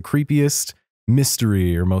 what's the creepiest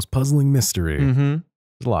mystery or most puzzling mystery? There's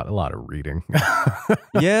a lot of reading.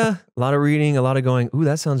 Yeah, a lot of reading, a lot of going, ooh,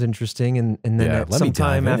 that sounds interesting. And then at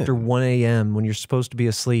sometime after 1 a.m. when you're supposed to be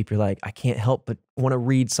asleep, you're like, I can't help but want to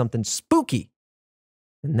read something spooky.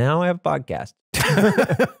 And now I have a podcast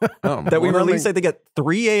that we release, I think, at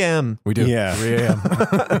 3 a.m. We do. Yeah. 3 a.m.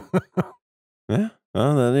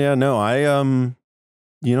 Yeah. No,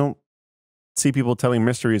 you don't see people telling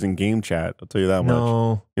mysteries in game chat. I'll tell you that much. You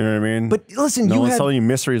know what I mean? But listen, no one's telling you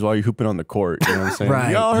mysteries while you're hooping on the court. You know what I'm saying?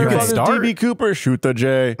 Right. Y'all heard about this DB Cooper? Shoot the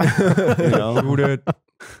J. Shoot it.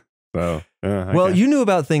 So, well, you knew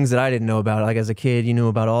about things that I didn't know about. Like as a kid, you knew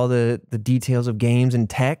about all the details of games and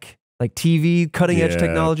tech, like TV, cutting edge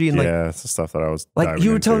technology, and it's the stuff that I was like.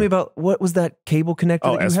 You were telling me about what was that cable connector?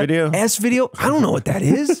 Oh, S-Video. S-Video. I don't know what that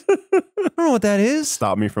is. I don't know what that is.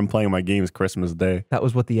 Stop me from playing my games Christmas Day. That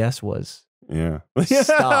was what the S was. Yeah.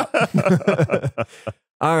 Stop.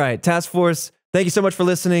 All right, Task Force, thank you so much for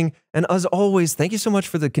listening. And as always, thank you so much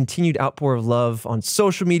for the continued outpour of love on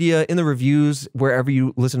social media, in the reviews, wherever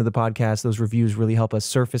you listen to the podcast. Those reviews really help us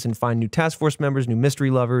surface and find new Task Force members, new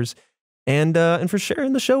mystery lovers, and for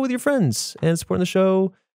sharing the show with your friends and supporting the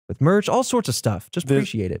show with merch, all sorts of stuff. Just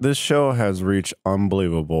appreciate it. This show has reached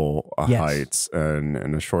unbelievable heights in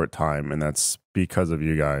a short time, and that's because of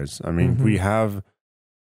you guys. I mean, we have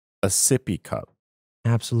a sippy cup.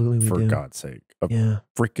 Absolutely, we for do. God's sake. A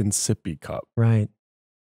freaking sippy cup. Right.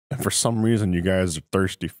 And for some reason, you guys are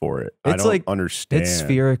thirsty for it. It's I don't understand. It's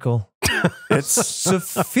spherical. It's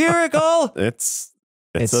spherical. It's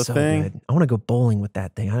a so thing. Good. I want to go bowling with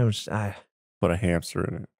that thing. I put a hamster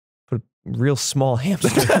in it. Put a real small hamster.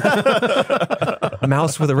 A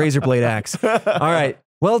mouse with a razor blade axe. All right.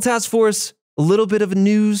 Well, Task Force, a little bit of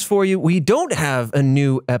news for you. We don't have a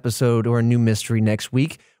new episode or a new mystery next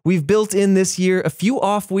week. We've built in this year a few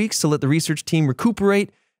off weeks to let the research team recuperate.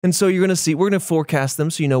 And so you're going to see, we're going to forecast them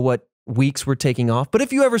so you know what weeks we're taking off. But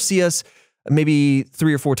if you ever see us maybe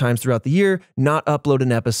 3 or 4 times throughout the year not upload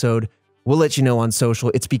an episode, we'll let you know on social.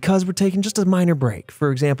 It's because we're taking just a minor break.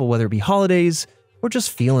 For example, whether it be holidays or just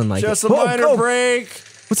feeling like just a minor break.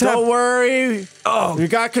 Don't worry. Oh, we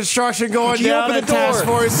got construction going down at Task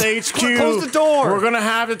Force HQ. Close the door. We're going to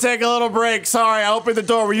have to take a little break. Sorry, I opened the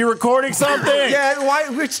door. Were you recording something? Yeah, why?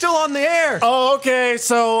 We're still on the air. Oh, okay.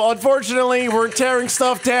 So, unfortunately, we're tearing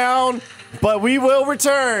stuff down, but we will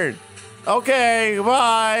return. Okay,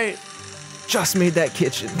 bye. Just made that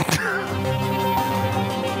kitchen.